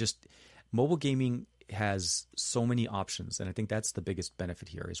just mobile gaming has so many options, and I think that's the biggest benefit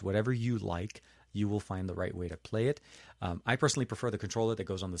here. Is whatever you like, you will find the right way to play it. I personally prefer the controller that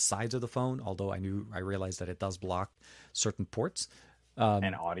goes on the sides of the phone, although I realized that it does block certain ports.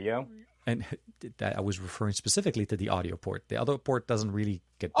 And audio. And that I was referring specifically to the audio port. The other port doesn't really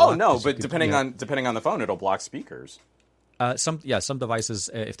get blocked. Oh no, but depending on the phone, it'll block speakers. Some devices,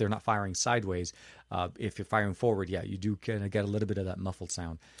 if they're not firing sideways, if you're firing forward, you do kind of get a little bit of that muffled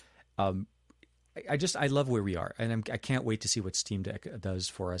sound. I love where we are, and I can't wait to see what Steam Deck does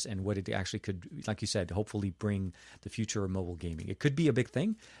for us and what it actually could, like you said, hopefully bring the future of mobile gaming. It could be a big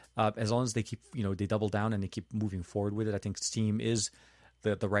thing, as long as they keep, they double down and they keep moving forward with it. I think Steam is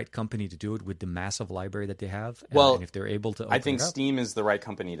the right company to do it with the massive library that they have. Well, and if they're able to, I think Steam is the right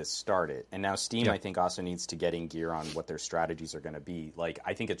company to start it, and now Steam, I think, also needs to get in gear on what their strategies are going to be. Like,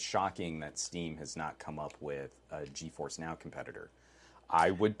 I think it's shocking that Steam has not come up with a GeForce Now competitor.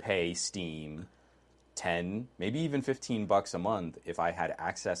 I would pay Steam 10, maybe even $15 a month if I had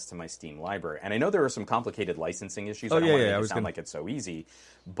access to my Steam library. And I know there are some complicated licensing issues. I don't want to make it sound like it's so easy,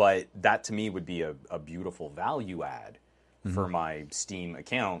 but that to me would be a beautiful value add for my Steam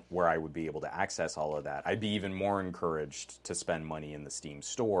account where I would be able to access all of that. I'd be even more encouraged to spend money in the Steam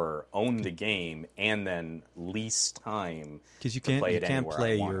store, own the game, and then lease time because you can't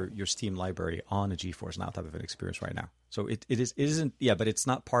play your Steam library on a GeForce Now type of an experience right now. So it isn't, but it's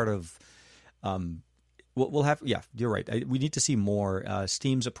not part of. We'll have, you're right. We need to see more.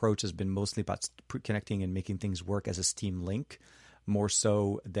 Steam's approach has been mostly about connecting and making things work as a Steam Link, more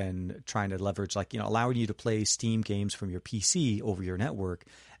so than trying to leverage, allowing you to play Steam games from your PC over your network,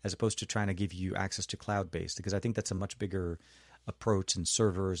 as opposed to trying to give you access to cloud-based. Because I think that's a much bigger approach, and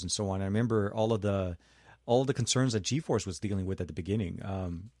servers and so on. I remember all of the concerns that GeForce was dealing with at the beginning.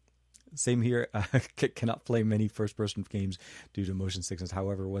 Same here. Cannot play many first-person games due to motion sickness.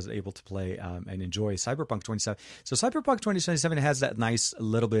 However, was able to play and enjoy Cyberpunk 2077. So Cyberpunk 2077 has that nice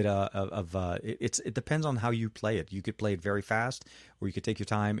little bit it depends on how you play it. You could play it very fast, or you could take your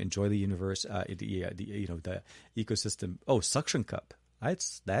time, enjoy the universe, the ecosystem. Oh, Suction Cup.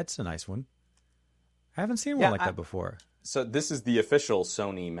 That's a nice one. I haven't seen one like that before. So this is the official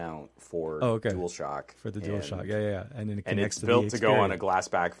Sony mount for DualShock. For the DualShock, yeah. And then it and connects it's to built the to go on a glass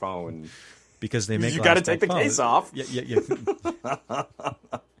back phone. Because they make you got to take the case off. Yeah.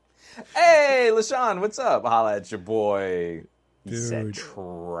 Hey, LaShawn, what's up? Holla at your boy. He said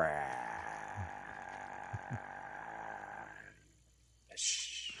trash.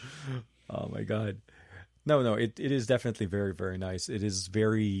 Oh my God. No, it is definitely very, very nice. It is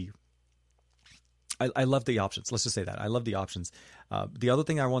very... I love the options. Let's just say that. I love the options. The other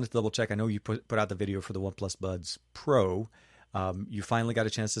thing I wanted to double check, I know you put out the video for the OnePlus Buds Pro. You finally got a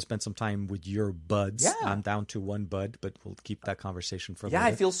chance to spend some time with your buds. Yeah. I'm down to one bud, but we'll keep that conversation for later. Yeah,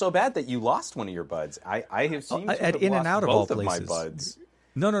 I feel so bad that you lost one of your buds. I have seen at In and Out of all both of my places. buds.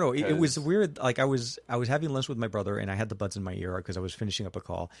 No. It was weird. Like I was having lunch with my brother, and I had the buds in my ear because I was finishing up a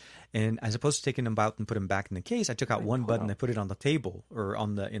call. And as opposed to taking them out and put them back in the case, I took out one bud and I put it on the table or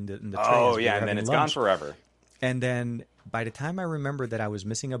on the in the tray. Oh yeah, and then it's gone forever. And then by the time I remembered that I was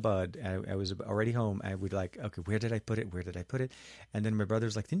missing a bud, I was already home. I would okay, where did I put it? And then my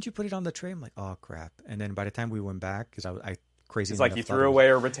brother's like, didn't you put it on the tray? I'm like, oh crap. And then by the time we went back, because I crazy. It's like you threw away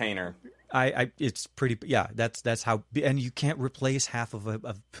a retainer. It's pretty, that's how, and you can't replace half of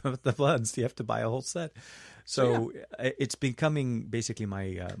the buds. You have to buy a whole set. So it's becoming basically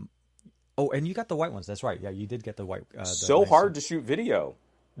my, and you got the white ones. That's right. Yeah, you did get the white. So hard to shoot video.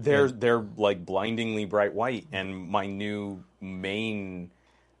 They're like blindingly bright white, and my new main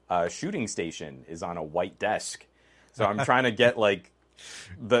shooting station is on a white desk. So I'm trying to get like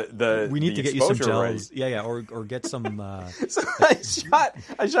we need to get you some gels, right. or get some. So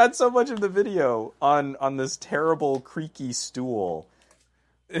I shot so much of the video on this terrible creaky stool,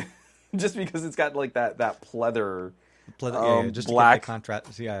 just because it's got like that pleather just black to get the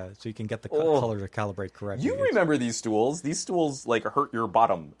contrast. Yeah, so you can get the color to calibrate correctly. You remember these stools? These stools like hurt your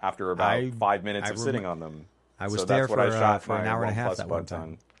bottom after about 5 minutes of sitting on them. I was there for an hour and a half that one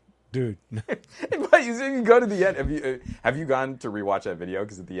time. dude. But you can go to the end. Have you gone to rewatch that video?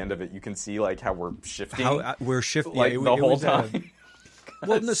 Because at the end of it, you can see like how we're shifting. We're shifting like the whole time.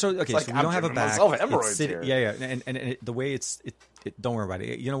 Well, no, so okay, like so we don't have a back. Hemorrhoids here. Yeah, and the way it's don't worry about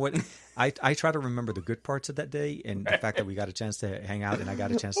it. You know what? I try to remember the good parts of that day, and the fact that we got a chance to hang out and I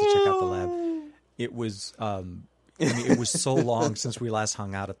got a chance to check out the lab. It was it was so long since we last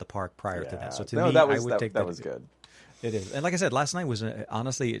hung out at the park prior to that. So to me, I would take that. That was good. It is, and like I said, last night was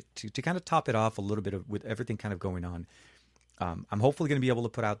honestly to kind of top it off a little bit with everything kind of going on. I'm hopefully going to be able to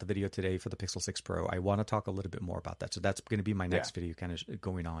put out the video today for the Pixel 6 Pro. I want to talk a little bit more about that. So that's going to be my next video kind of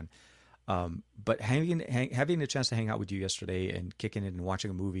going on. But having a chance to hang out with you yesterday and kicking it and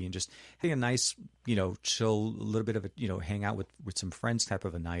watching a movie and just having a nice, chill, a little bit of a, hang out with some friends type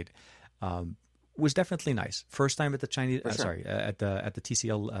of a night was definitely nice. First time at the Chinese, at the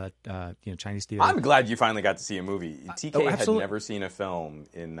TCL, Chinese theater. I'm glad you finally got to see a movie. TK had never seen a film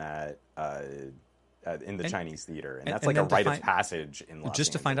in that. In the Chinese theater, and that's like a rite of passage in Los Angeles.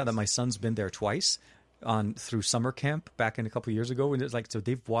 To find out that my son's been there twice through summer camp back in a couple of years ago, and it's like, so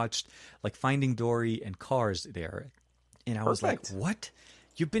they've watched like Finding Dory and Cars there, and I was like, what?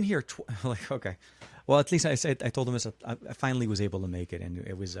 You've been here? Like, okay. Well, at least I told him I finally was able to make it, and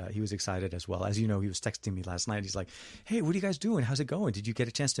it was he was excited as well. As you know, he was texting me last night. He's like, "Hey, what are you guys doing? How's it going? Did you get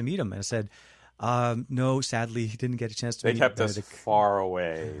a chance to meet him?" And I said, no, sadly, he didn't get a chance to meet Benedict. They kept Benedict. us far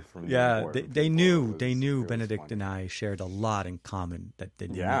away from the important they knew it Benedict funny. and I shared a lot in common that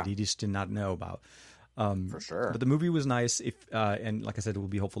he just did not know about. For sure. But the movie was nice. And like I said, it will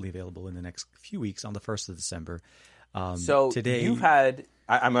be hopefully available in the next few weeks on the 1st of December. So today you've had.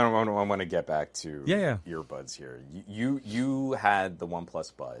 I want to get back to Yeah. earbuds here. You had the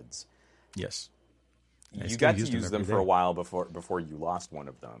OnePlus Buds. Yes. You got to use them for a while before you lost one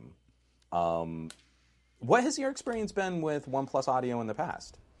of them. What has your experience been with OnePlus Audio in the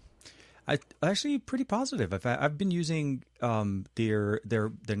past? Actually pretty positive. I've been using their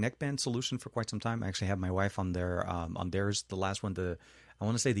neckband solution for quite some time. I actually have my wife on theirs. The last one, I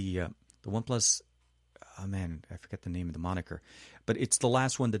want to say the OnePlus. Oh man, I forget the name of the moniker, but it's the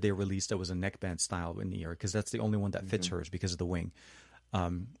last one that they released that was a neckband style in the ear because that's the only one that fits hers because of the wing.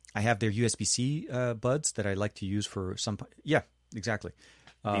 I have their USB-C buds that I like to use for some. Yeah, exactly.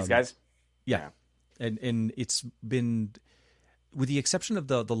 These guys. Yeah. And it's been, with the exception of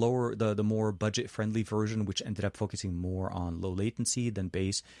the lower, the more budget friendly version, which ended up focusing more on low latency than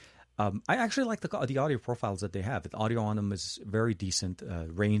bass. I actually like the audio profiles that they have. The audio on them is very decent.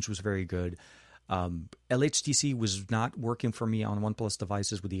 Range was very good. LHDC was not working for me on OnePlus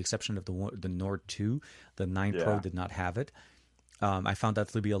devices, with the exception of the Nord 2. The 9 Pro did not have it. I found that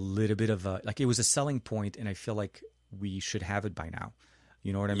to be a little bit of it was a selling point, and I feel like we should have it by now.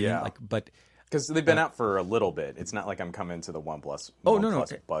 You know what I mean? Yeah. Because they've been out for a little bit. It's not like I'm coming to the OnePlus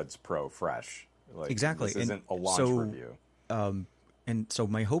Buds Pro fresh. Exactly. This isn't a launch review. And so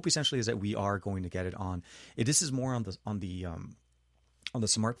my hope essentially is that we are going to get it on. This is more on the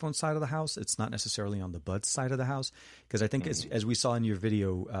smartphone side of the house. It's not necessarily on the Buds side of the house, because I think as we saw in your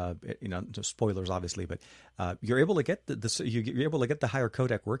video, spoilers obviously, but you're able to get you're able to get the higher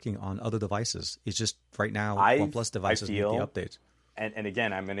codec working on other devices. It's just right now OnePlus devices need the updates. And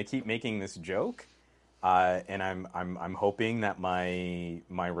again, I'm going to keep making this joke, and I'm hoping that my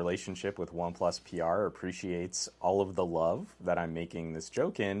relationship with OnePlus PR appreciates all of the love that I'm making this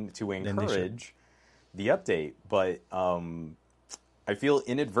joke in to encourage the update. But I feel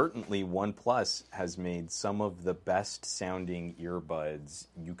inadvertently OnePlus has made some of the best sounding earbuds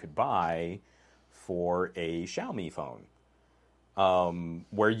you could buy for a Xiaomi phone,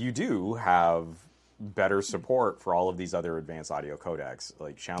 where you do have better support for all of these other advanced audio codecs.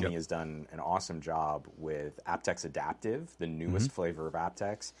 Like Xiaomi has done an awesome job with aptX Adaptive, the newest flavor of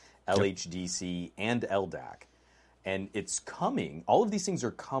aptX, LHDC, and LDAC. And it's coming. All of these things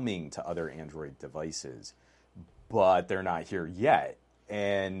are coming to other Android devices, but they're not here yet.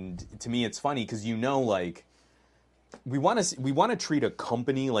 And to me, it's funny because we want to treat a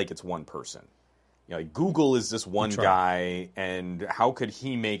company like it's one person. Like Google is this one guy, and how could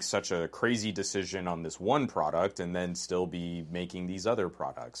he make such a crazy decision on this one product and then still be making these other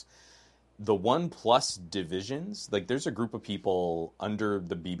products? The OnePlus divisions, there's a group of people under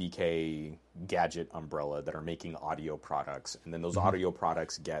the BBK gadget umbrella that are making audio products, and then those audio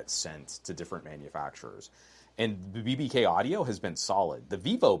products get sent to different manufacturers. And the BBK audio has been solid. The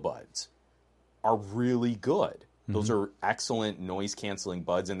Vivo buds are really good. Those are excellent noise-canceling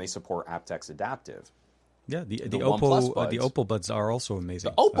buds, and they support aptX Adaptive. Yeah, the Oppo buds are also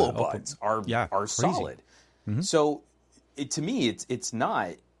amazing. The Oppo buds are solid. So, to me, it's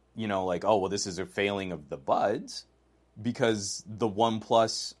not this is a failing of the buds, because the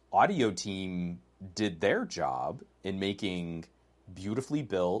OnePlus audio team did their job in making beautifully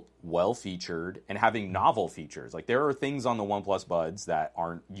built, well-featured, and having novel features. Like, there are things on the OnePlus Buds that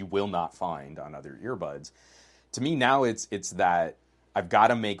you will not find on other earbuds. To me, now it's that I've got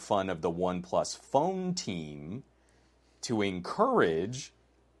to make fun of the OnePlus phone team to encourage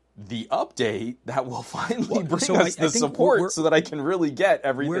the update that will finally bring us the support so that I can really get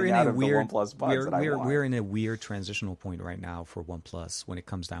everything out of the OnePlus Buds that I want. We're in a weird transitional point right now for OnePlus when it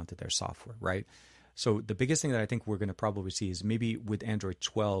comes down to their software, right? So the biggest thing that I think we're going to probably see is maybe with Android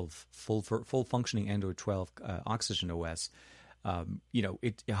 12, full functioning Android 12 Oxygen OS. I'm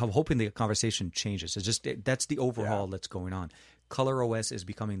hoping the conversation changes. It's just that's the overhaul that's going on. Color OS is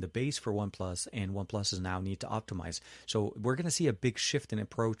becoming the base for OnePlus, and OnePlus is now need to optimize. So we're going to see a big shift in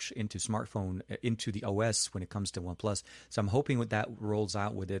approach into smartphone, into the OS when it comes to OnePlus. So I'm hoping that rolls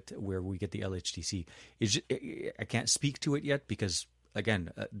out with it, where we get the LHDC. I can't speak to it yet because,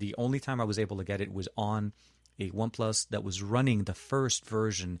 again, the only time I was able to get it was on a OnePlus that was running the first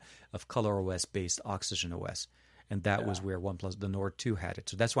version of Color OS based Oxygen OS. And that was where OnePlus, the Nord 2 had it.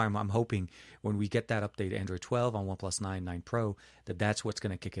 So that's why I'm hoping when we get that update, Android 12 on OnePlus 9, 9 Pro, that's what's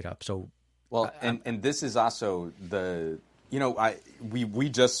going to kick it up. So, and this is also we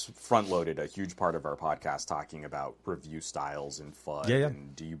just front loaded a huge part of our podcast talking about review styles and FUD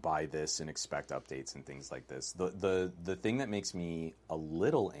and do you buy this and expect updates and things like this. The thing that makes me a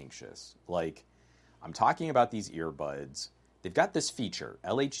little anxious, like I'm talking about these earbuds. They've got this feature.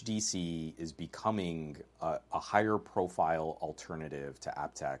 LHDC is becoming a higher profile alternative to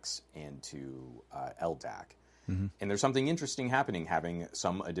aptX and to LDAC. Mm-hmm. And there's something interesting happening, having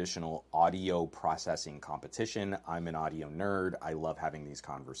some additional audio processing competition. I'm an audio nerd. I love having these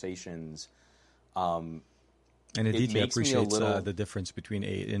conversations. And Aditya appreciates the difference between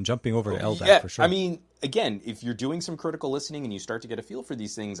and jumping over to LDAC for sure. I mean, again, if you're doing some critical listening and you start to get a feel for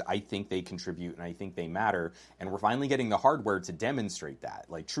these things, I think they contribute and I think they matter. And we're finally getting the hardware to demonstrate that.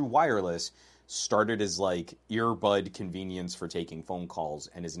 Like True Wireless started as like earbud convenience for taking phone calls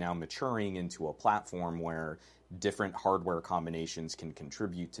and is now maturing into a platform where different hardware combinations can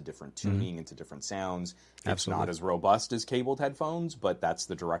contribute to different tuning and to different sounds. It's not as robust as cabled headphones, but that's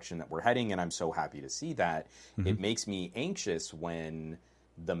the direction that we're heading, and I'm so happy to see that. Mm-hmm. It makes me anxious when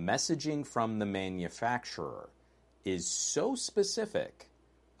the messaging from the manufacturer is so specific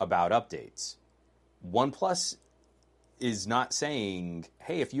about updates. OnePlus is not saying,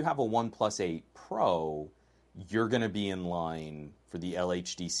 hey, if you have a OnePlus 8 Pro, you're going to be in line for the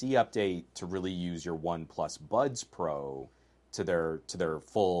LHDC update to really use your OnePlus Buds Pro to their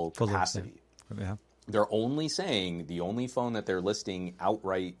full capacity. Yeah. They're only saying the only phone that they're listing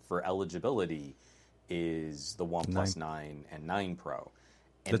outright for eligibility is the OnePlus 9 and 9 Pro.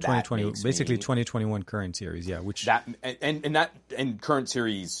 And the 2020, basically 2021 current series, which and current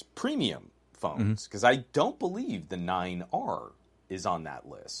series premium phones, because I don't believe the 9R is on that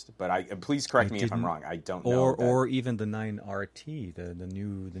list, but please correct me if I'm wrong. I don't know. Or even the 9RT,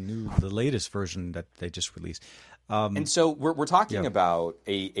 the latest version that they just released. And so we're talking about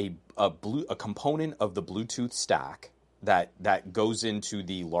a component of the Bluetooth stack that goes into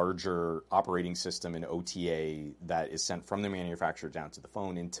the larger operating system and OTA that is sent from the manufacturer down to the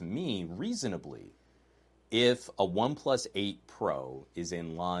phone. And to me, reasonably, if a OnePlus 8 Pro is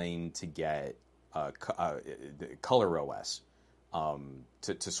in line to get Color OS,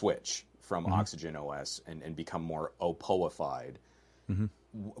 to switch from Oxygen OS and become more OPPO-ified,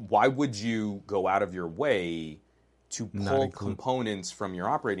 why would you go out of your way to pull components from your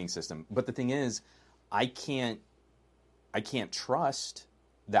operating system? But the thing is, I can't trust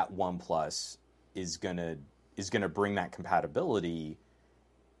that OnePlus is gonna bring that compatibility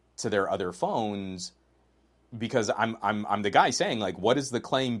to their other phones, because I'm the guy saying, like, what is the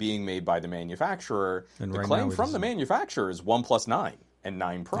claim being made by the manufacturer? And the claim from the manufacturer is OnePlus 9 and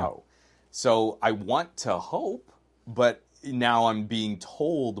 9 Pro. Yeah. So I want to hope, but now I'm being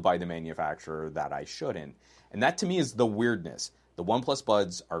told by the manufacturer that I shouldn't. And that to me is the weirdness. The OnePlus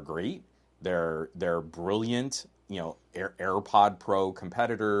Buds are great. They're brilliant, AirPod Pro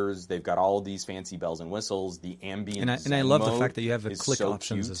competitors. They've got all of these fancy bells and whistles. The ambient and I love the fact that you have the click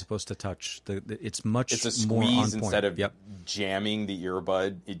options as opposed to touch. It's a squeeze more on point. Instead of jamming the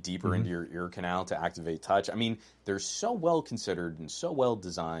earbud deeper into your ear canal to activate touch. I mean, they're so well considered and so well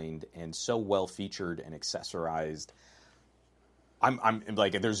designed and so well featured and accessorized. I'm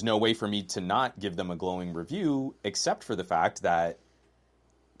like, there's no way for me to not give them a glowing review, except for the fact that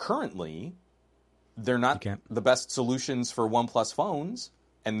currently they're not the best solutions for OnePlus phones,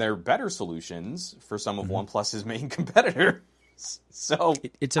 and they're better solutions for some of OnePlus's main competitor. So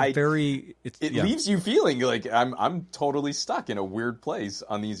It's it leaves you feeling like I'm totally stuck in a weird place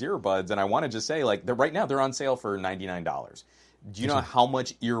on these earbuds, and I want to just say like right now they're on sale for $99. Do you know how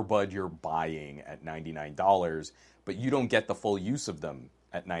much earbud you're buying at $99? But you don't get the full use of them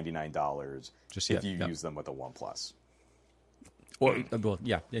at $99 if you use them with a OnePlus. Or well,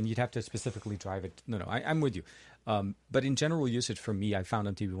 yeah, and you'd have to specifically drive it. No, I'm with you. But in general usage for me, I found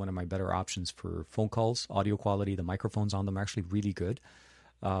them to be one of my better options for phone calls, audio quality. The microphones on them are actually really good.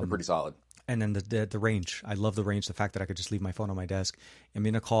 They're pretty solid. And then the range. I love the range, the fact that I could just leave my phone on my desk. I'm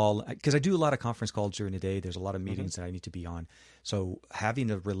in a call, because I do a lot of conference calls during the day. There's a lot of meetings that I need to be on. So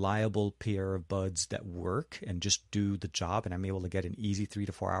having a reliable pair of buds that work and just do the job, and I'm able to get an easy 3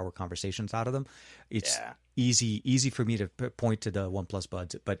 to 4 hour conversations out of them, it's easy for me to point to the OnePlus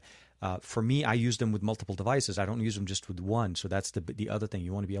buds. But for me, I use them with multiple devices. I don't use them just with one. So that's the other thing.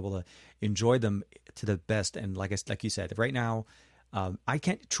 You want to be able to enjoy them to the best. And like you said, right now, I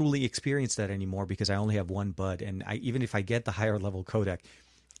can't truly experience that anymore because I only have one bud. And even if I get the higher level codec,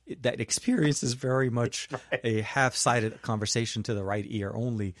 that experience is very much a half-sided conversation to the right ear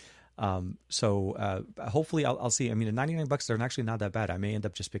only. So hopefully I'll see. I mean, at $99, they're actually not that bad. I may end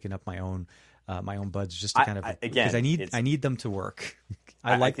up just picking up my own buds just to kind of because I need them to work.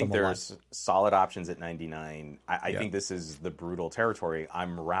 I think there's solid options at $99. I think this is the brutal territory.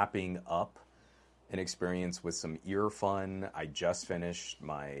 I'm wrapping up an experience with some ear fun. I just finished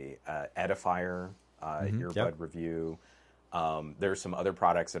my Edifier earbud review. There's some other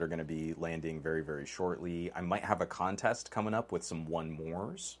products that are going to be landing very, very shortly. I might have a contest coming up with some One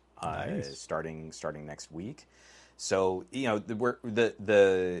Mores starting next week. So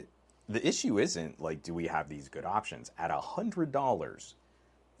the issue isn't like, do we have these good options at $100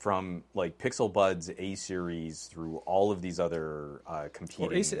 from like Pixel Buds A series through all of these other competing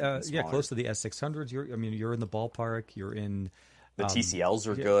close to the S600s. You're in the ballpark. You're in the TCLs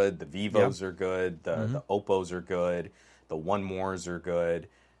are good, the Vivos are good, the Oppos are good, the One Mores are good.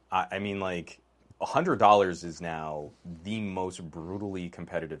 I mean, like $100 is now the most brutally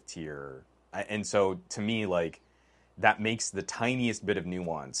competitive tier, and so to me, like that makes the tiniest bit of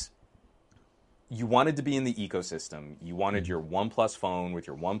nuance. You wanted to be in the ecosystem. You wanted your OnePlus phone with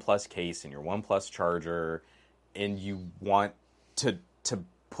your OnePlus case and your OnePlus charger, and you want to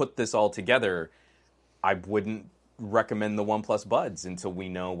put this all together. I wouldn't recommend the OnePlus Buds until we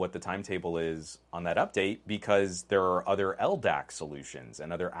know what the timetable is on that update, because there are other LDAC solutions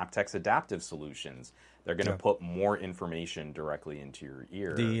and other aptX adaptive solutions. They're going to put more information directly into your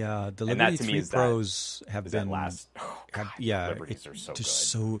ear. The Liberty 3 Pros have been Liberties are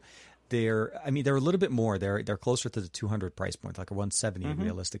so good. They're a little bit more. They're closer to the 200 price point, like a 170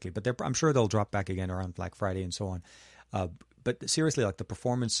 realistically. But I'm sure they'll drop back again around Black Friday and so on. But seriously, like the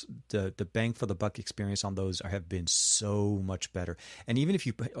performance, the bang for the buck experience on those have been so much better. And even if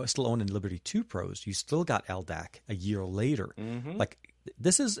you still own a Liberty 2 Pros, you still got LDAC a year later. Like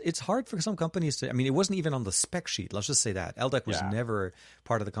it's hard for some companies to. I mean, it wasn't even on the spec sheet. Let's just say that LDAC was never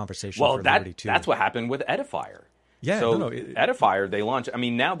part of the conversation. Well, for Liberty 2. That's what happened with Edifier. Yeah, so Edifier, they launched. I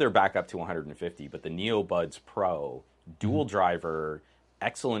mean, now they're back up to 150, but the NeoBuds Pro, dual driver,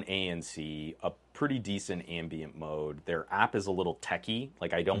 excellent ANC, a pretty decent ambient mode. Their app is a little techie.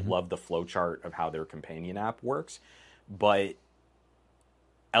 Like, I don't love the flowchart of how their companion app works, but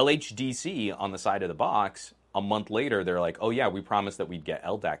LHDC on the side of the box, a month later, they're like, oh yeah, we promised that we'd get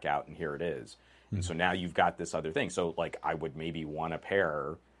LDAC out, and here it is. And so now you've got this other thing. So like, I would maybe want to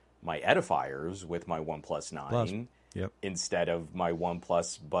pair my Edifiers with my OnePlus 9 instead of my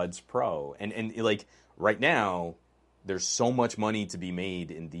OnePlus Buds Pro. And like right now, there's so much money to be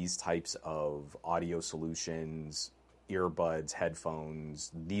made in these types of audio solutions, earbuds,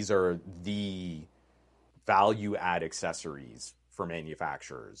 headphones. These are the value add accessories for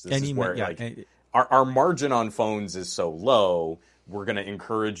manufacturers. This is where our margin on phones is so low. We're going to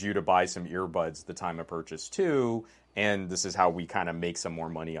encourage you to buy some earbuds at the time of purchase too. And this is how we kind of make some more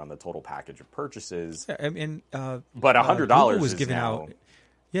money on the total package of purchases. Yeah, and but $100 was given out.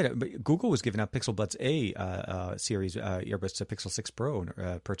 Yeah, but Google was giving out Pixel Buds A series earbuds to Pixel 6 Pro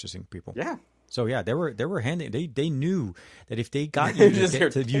purchasing people. Yeah. So yeah, they were handing. They knew that if they got you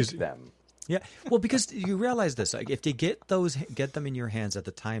to use them. Yeah, well, because you realize this, like if they get them in your hands at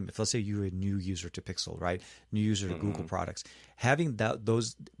the time, if let's say you're a new user to Pixel, right, new user to Google products, having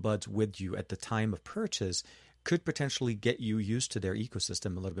those buds with you at the time of purchase could potentially get you used to their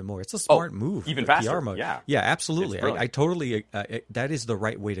ecosystem a little bit more. It's a smart move, even faster. PR mode. Yeah, absolutely. I totally. That is the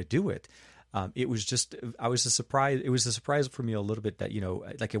right way to do it. It was just, I was surprised. It was a surprise for me a little bit that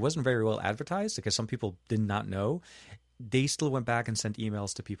like it wasn't very well advertised because some people did not know. they still went back and sent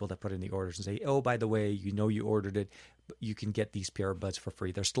emails to people that put in the orders and say, oh, by the way, you ordered it, but you can get these pair of buds for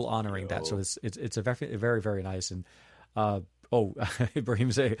free. They're still honoring that. So it's a very, very, very nice. And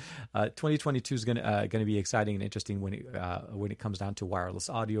Ibrahim say 2022 is gonna be exciting and interesting when it comes down to wireless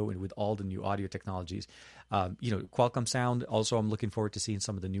audio and with all the new audio technologies. Qualcomm sound. Also, I'm looking forward to seeing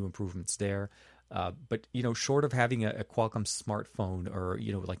some of the new improvements there. But short of having a Qualcomm smartphone or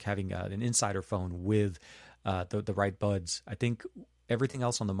like having an insider phone with the right buds, I think everything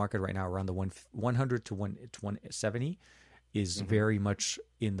else on the market right now around the 100 to 170 is very much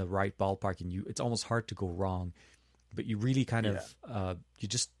in the right ballpark, and it's almost hard to go wrong. But you really kind of, you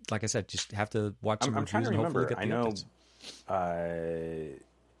just, like I said, just have to watch some reviews and hopefully get the updates.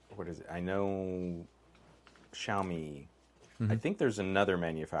 What is it? I know Xiaomi. I think there's another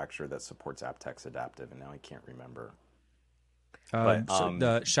manufacturer that supports aptX Adaptive, and now I can't remember.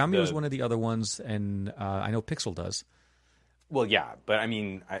 The Xiaomi was one of the other ones, and I know Pixel does. Well, yeah, but I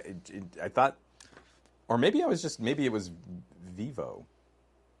mean, I thought, or maybe it was Vivo.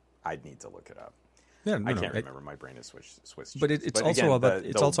 I'd need to look it up. Yeah, I can't remember. My brain is switched. But it's also again,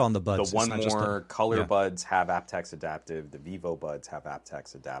 it's also on the buds. The One More color buds have aptX Adaptive. The Vivo buds have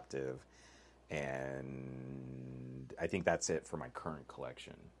aptX Adaptive, and I think that's it for my current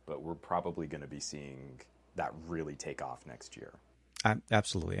collection. But we're probably going to be seeing that really take off next year.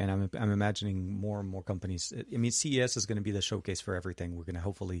 Absolutely, and I'm imagining more and more companies. I mean, CES is going to be the showcase for everything. We're going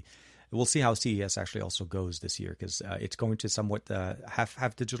to we'll see how CES actually also goes this year, because it's going to somewhat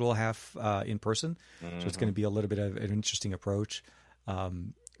half digital, half in person. So it's going to be a little bit of an interesting approach.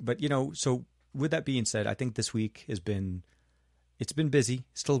 But so with that being said, I think this week it's been busy,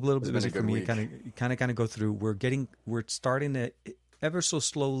 still a little bit busy for me. Kind of go through. We're starting to ever so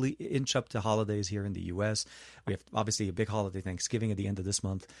slowly inch up to holidays here in the U.S. We have obviously a big holiday, Thanksgiving, at the end of this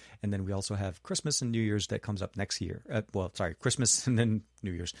month, and then we also have Christmas and New Year's that comes up next year. Christmas and then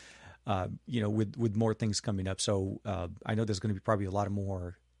New Year's. With more things coming up. So I know there's going to be probably a lot of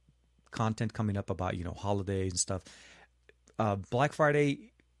more content coming up about holidays and stuff. Black Friday,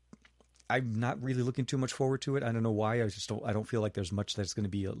 I'm not really looking too much forward to it. I don't know why. I don't feel like there's much that's going to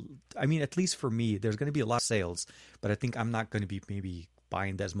be. At least for me, there's going to be a lot of sales, but I think I'm not going to be maybe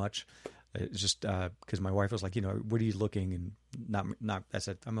buying as much. It's just because my wife was like, what are you looking? And not. I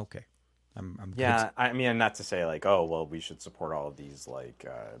said I'm okay. I'm yeah, I mean, not to say like, oh, well, we should support all of these like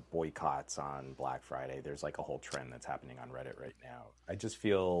boycotts on Black Friday. There's like a whole trend that's happening on Reddit right now. I just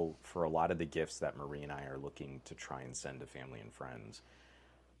feel for a lot of the gifts that Marie and I are looking to try and send to family and friends,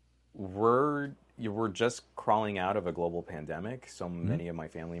 we're just crawling out of a global pandemic. So many of my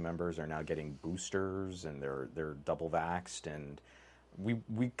family members are now getting boosters, and they're double vaxxed, and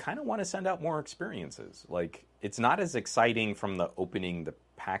we kind of want to send out more experiences. Like, it's not as exciting from the opening the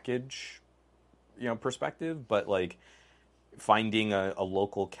package perspective, but like finding a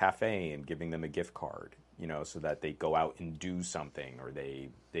local cafe and giving them a gift card, so that they go out and do something, or they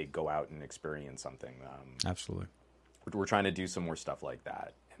go out and experience something. Absolutely. We're trying to do some more stuff like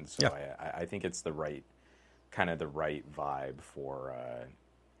that. And so I think it's the right vibe for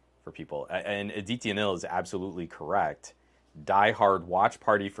people. And Aditya Nil is absolutely correct. Die Hard watch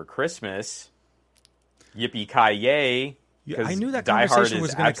party for Christmas. Yippee-ki-yay. I knew that Die conversation Hard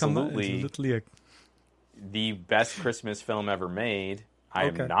was is going to come up. absolutely the best Christmas film ever made. I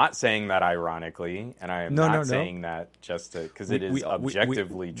am not saying that ironically, and I am not saying that just because it is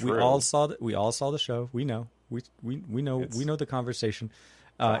objectively true. We all saw the show. We know. We know the conversation.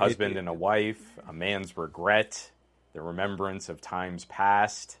 A husband and a wife, a man's regret, the remembrance of times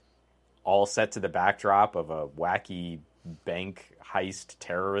past, all set to the backdrop of a wacky bank heist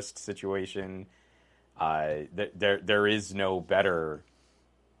terrorist situation. There is no better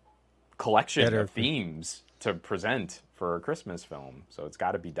collection of themes to present for a Christmas film, so it's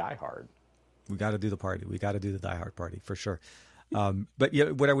got to be Die Hard. We got to do the party. We got to do the Die Hard party for sure. But yeah,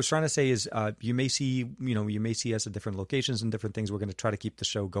 what I was trying to say is, you may see us at different locations and different things. We're going to try to keep the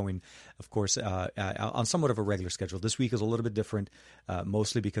show going, of course, on somewhat of a regular schedule. This week is a little bit different,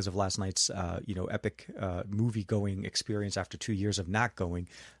 mostly because of last night's, epic movie going experience after 2 years of not going.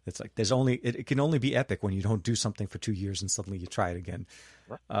 It's like it can only be epic when you don't do something for 2 years and suddenly you try it again.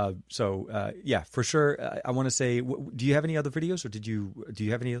 Yeah, for sure. I want to say, do you have any other videos, or do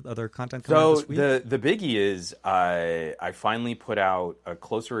you have any other content coming out this week? The biggie is I finally put out a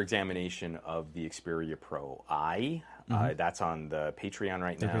closer examination of the Xperia Pro I. That's on the Patreon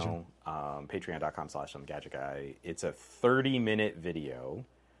right now. Patreon.com/SomeGadgetGuy. It's a 30-minute video,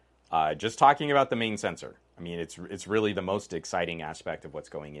 just talking about the main sensor. I mean, it's really the most exciting aspect of what's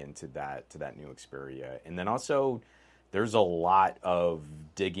going into that new Xperia, and then also there's a lot of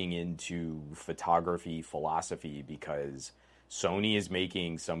digging into photography philosophy, because Sony is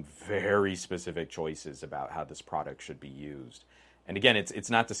making some very specific choices about how this product should be used. And again,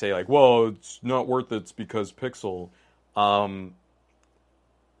 it's not to say like, whoa, it's not worth it because Pixel.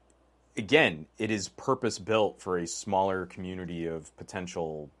 Again, it is purpose built for a smaller community of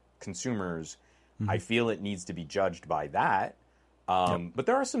potential consumers. I feel it needs to be judged by that. But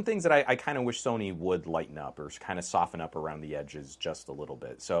there are some things that I kind of wish Sony would lighten up or kind of soften up around the edges just a little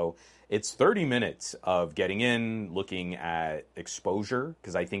bit. So it's 30 minutes of getting in, looking at exposure,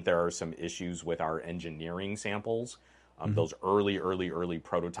 because I think there are some issues with our engineering samples, those early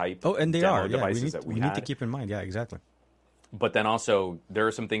prototype and they demo are. devices We need to keep in mind. Yeah, exactly. But then also, there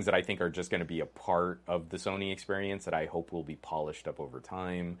are some things that I think are just going to be a part of the Sony experience that I hope will be polished up over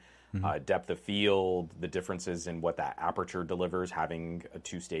time. Depth of field, the differences in what that aperture delivers, having a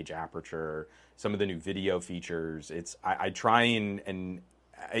 2-stage aperture, some of the new video features. I try and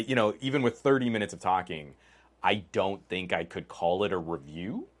you know, even with 30 minutes of talking, I don't think I could call it a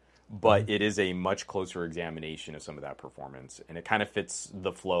review, but it is a much closer examination of some of that performance, and it kind of fits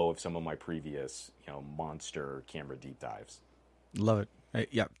the flow of some of my previous, you know, monster camera deep dives. Love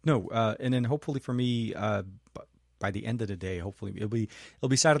it. And then hopefully for me, by the end of the day, hopefully it'll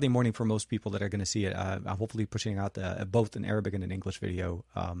be Saturday morning for most people that are going to see it. I'm hopefully pushing out both an Arabic and an English video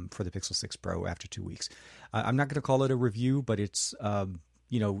for the Pixel 6 Pro after 2 weeks. I'm not going to call it a review, but it's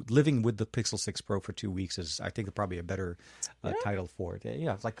living with the Pixel 6 Pro for 2 weeks is, I think, probably a better title for it.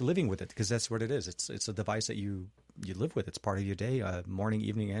 Yeah, it's like living with it, because that's what it is. It's a device that you live with. It's part of your day, morning,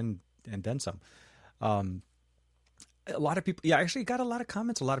 evening, and then some. A lot of people, I actually got a lot of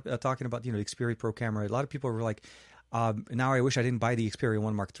comments, a lot of talking about the Xperia Pro camera. A lot of people were like, now I wish I didn't buy the Xperia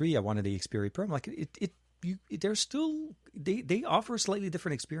 1 Mark III. I wanted the Xperia Pro. I'm like, they're still, they offer slightly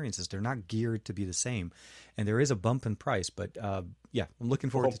different experiences. They're not geared to be the same, and there is a bump in price. But I'm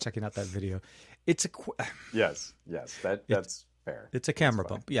looking forward to checking out that video. It's yes, that's fair. It's a camera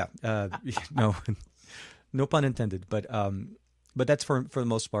bump. Yeah, no pun intended. But that's for the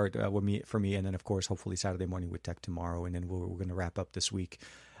most part for me. And then of course, hopefully Saturday morning with tech tomorrow, and then we're going to wrap up this week.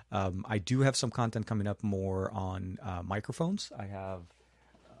 I do have some content coming up more on microphones. I have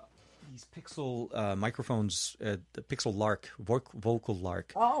these Pixel microphones, the Pixel Lark, Vocal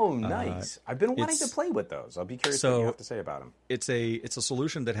Lark. Oh, nice! I've been wanting to play with those. I'll be curious what you have to say about them. It's a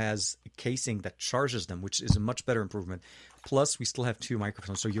solution that has a casing that charges them, which is a much better improvement. Plus, we still have 2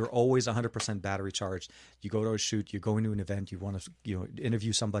 microphones, so you're always 100% battery charged. You go to a shoot, you go into an event, you want to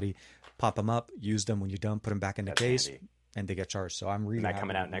interview somebody, pop them up, use them. When you're done, put them back in the case. Handy. And they get charged. So I'm really. Is that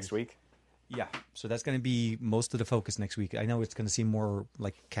coming out next week? Yeah. So that's going to be most of the focus next week. I know it's going to seem more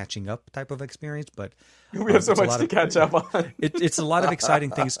like catching up type of experience, but we have so much to catch up on. It's a lot of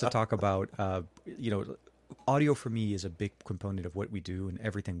exciting things to talk about. Audio for me is a big component of what we do and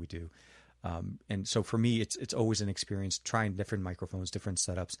everything we do. And so for me, it's always an experience trying different microphones, different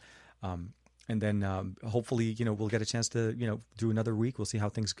setups. And then hopefully, we'll get a chance to, do another week. We'll see how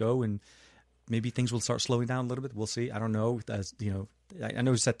things go, and maybe things will start slowing down a little bit. We'll see. I don't know. I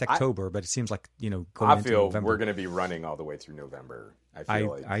know it's at October, but it seems like going into November. We're going to be running all the way through November. I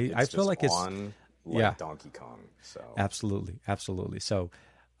feel like it's on Donkey Kong. So absolutely. So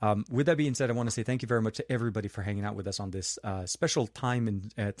with that being said, I want to say thank you very much to everybody for hanging out with us on this special time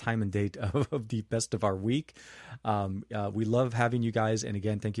and date of the best of our week. We love having you guys, and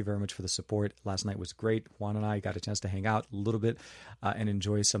again, thank you very much for the support. Last night was great. Juan and I got a chance to hang out a little bit and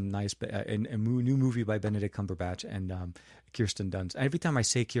enjoy some nice a new movie by Benedict Cumberbatch and Kirsten Dunst. Every time I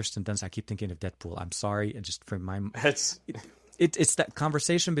say Kirsten Dunst, I keep thinking of Deadpool. I'm sorry, and just from my It's that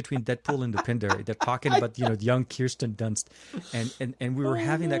conversation between Deadpool and Dupinder. They're talking about young Kirsten Dunst, and we were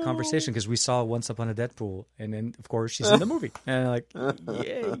having that conversation because we saw Once Upon a Deadpool, and then of course she's in the movie, and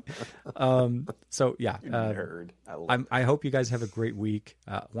yay! So yeah, nerd. I hope you guys have a great week.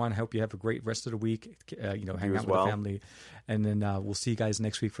 Juan, I hope you have a great rest of the week. Hang out with the family, and then we'll see you guys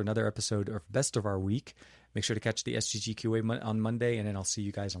next week for another episode of Best of Our Week. Make sure to catch the SGGQA on Monday, and then I'll see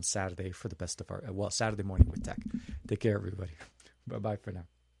you guys on Saturday for the best of our Saturday morning with tech. Take care, everybody. Bye-bye for now.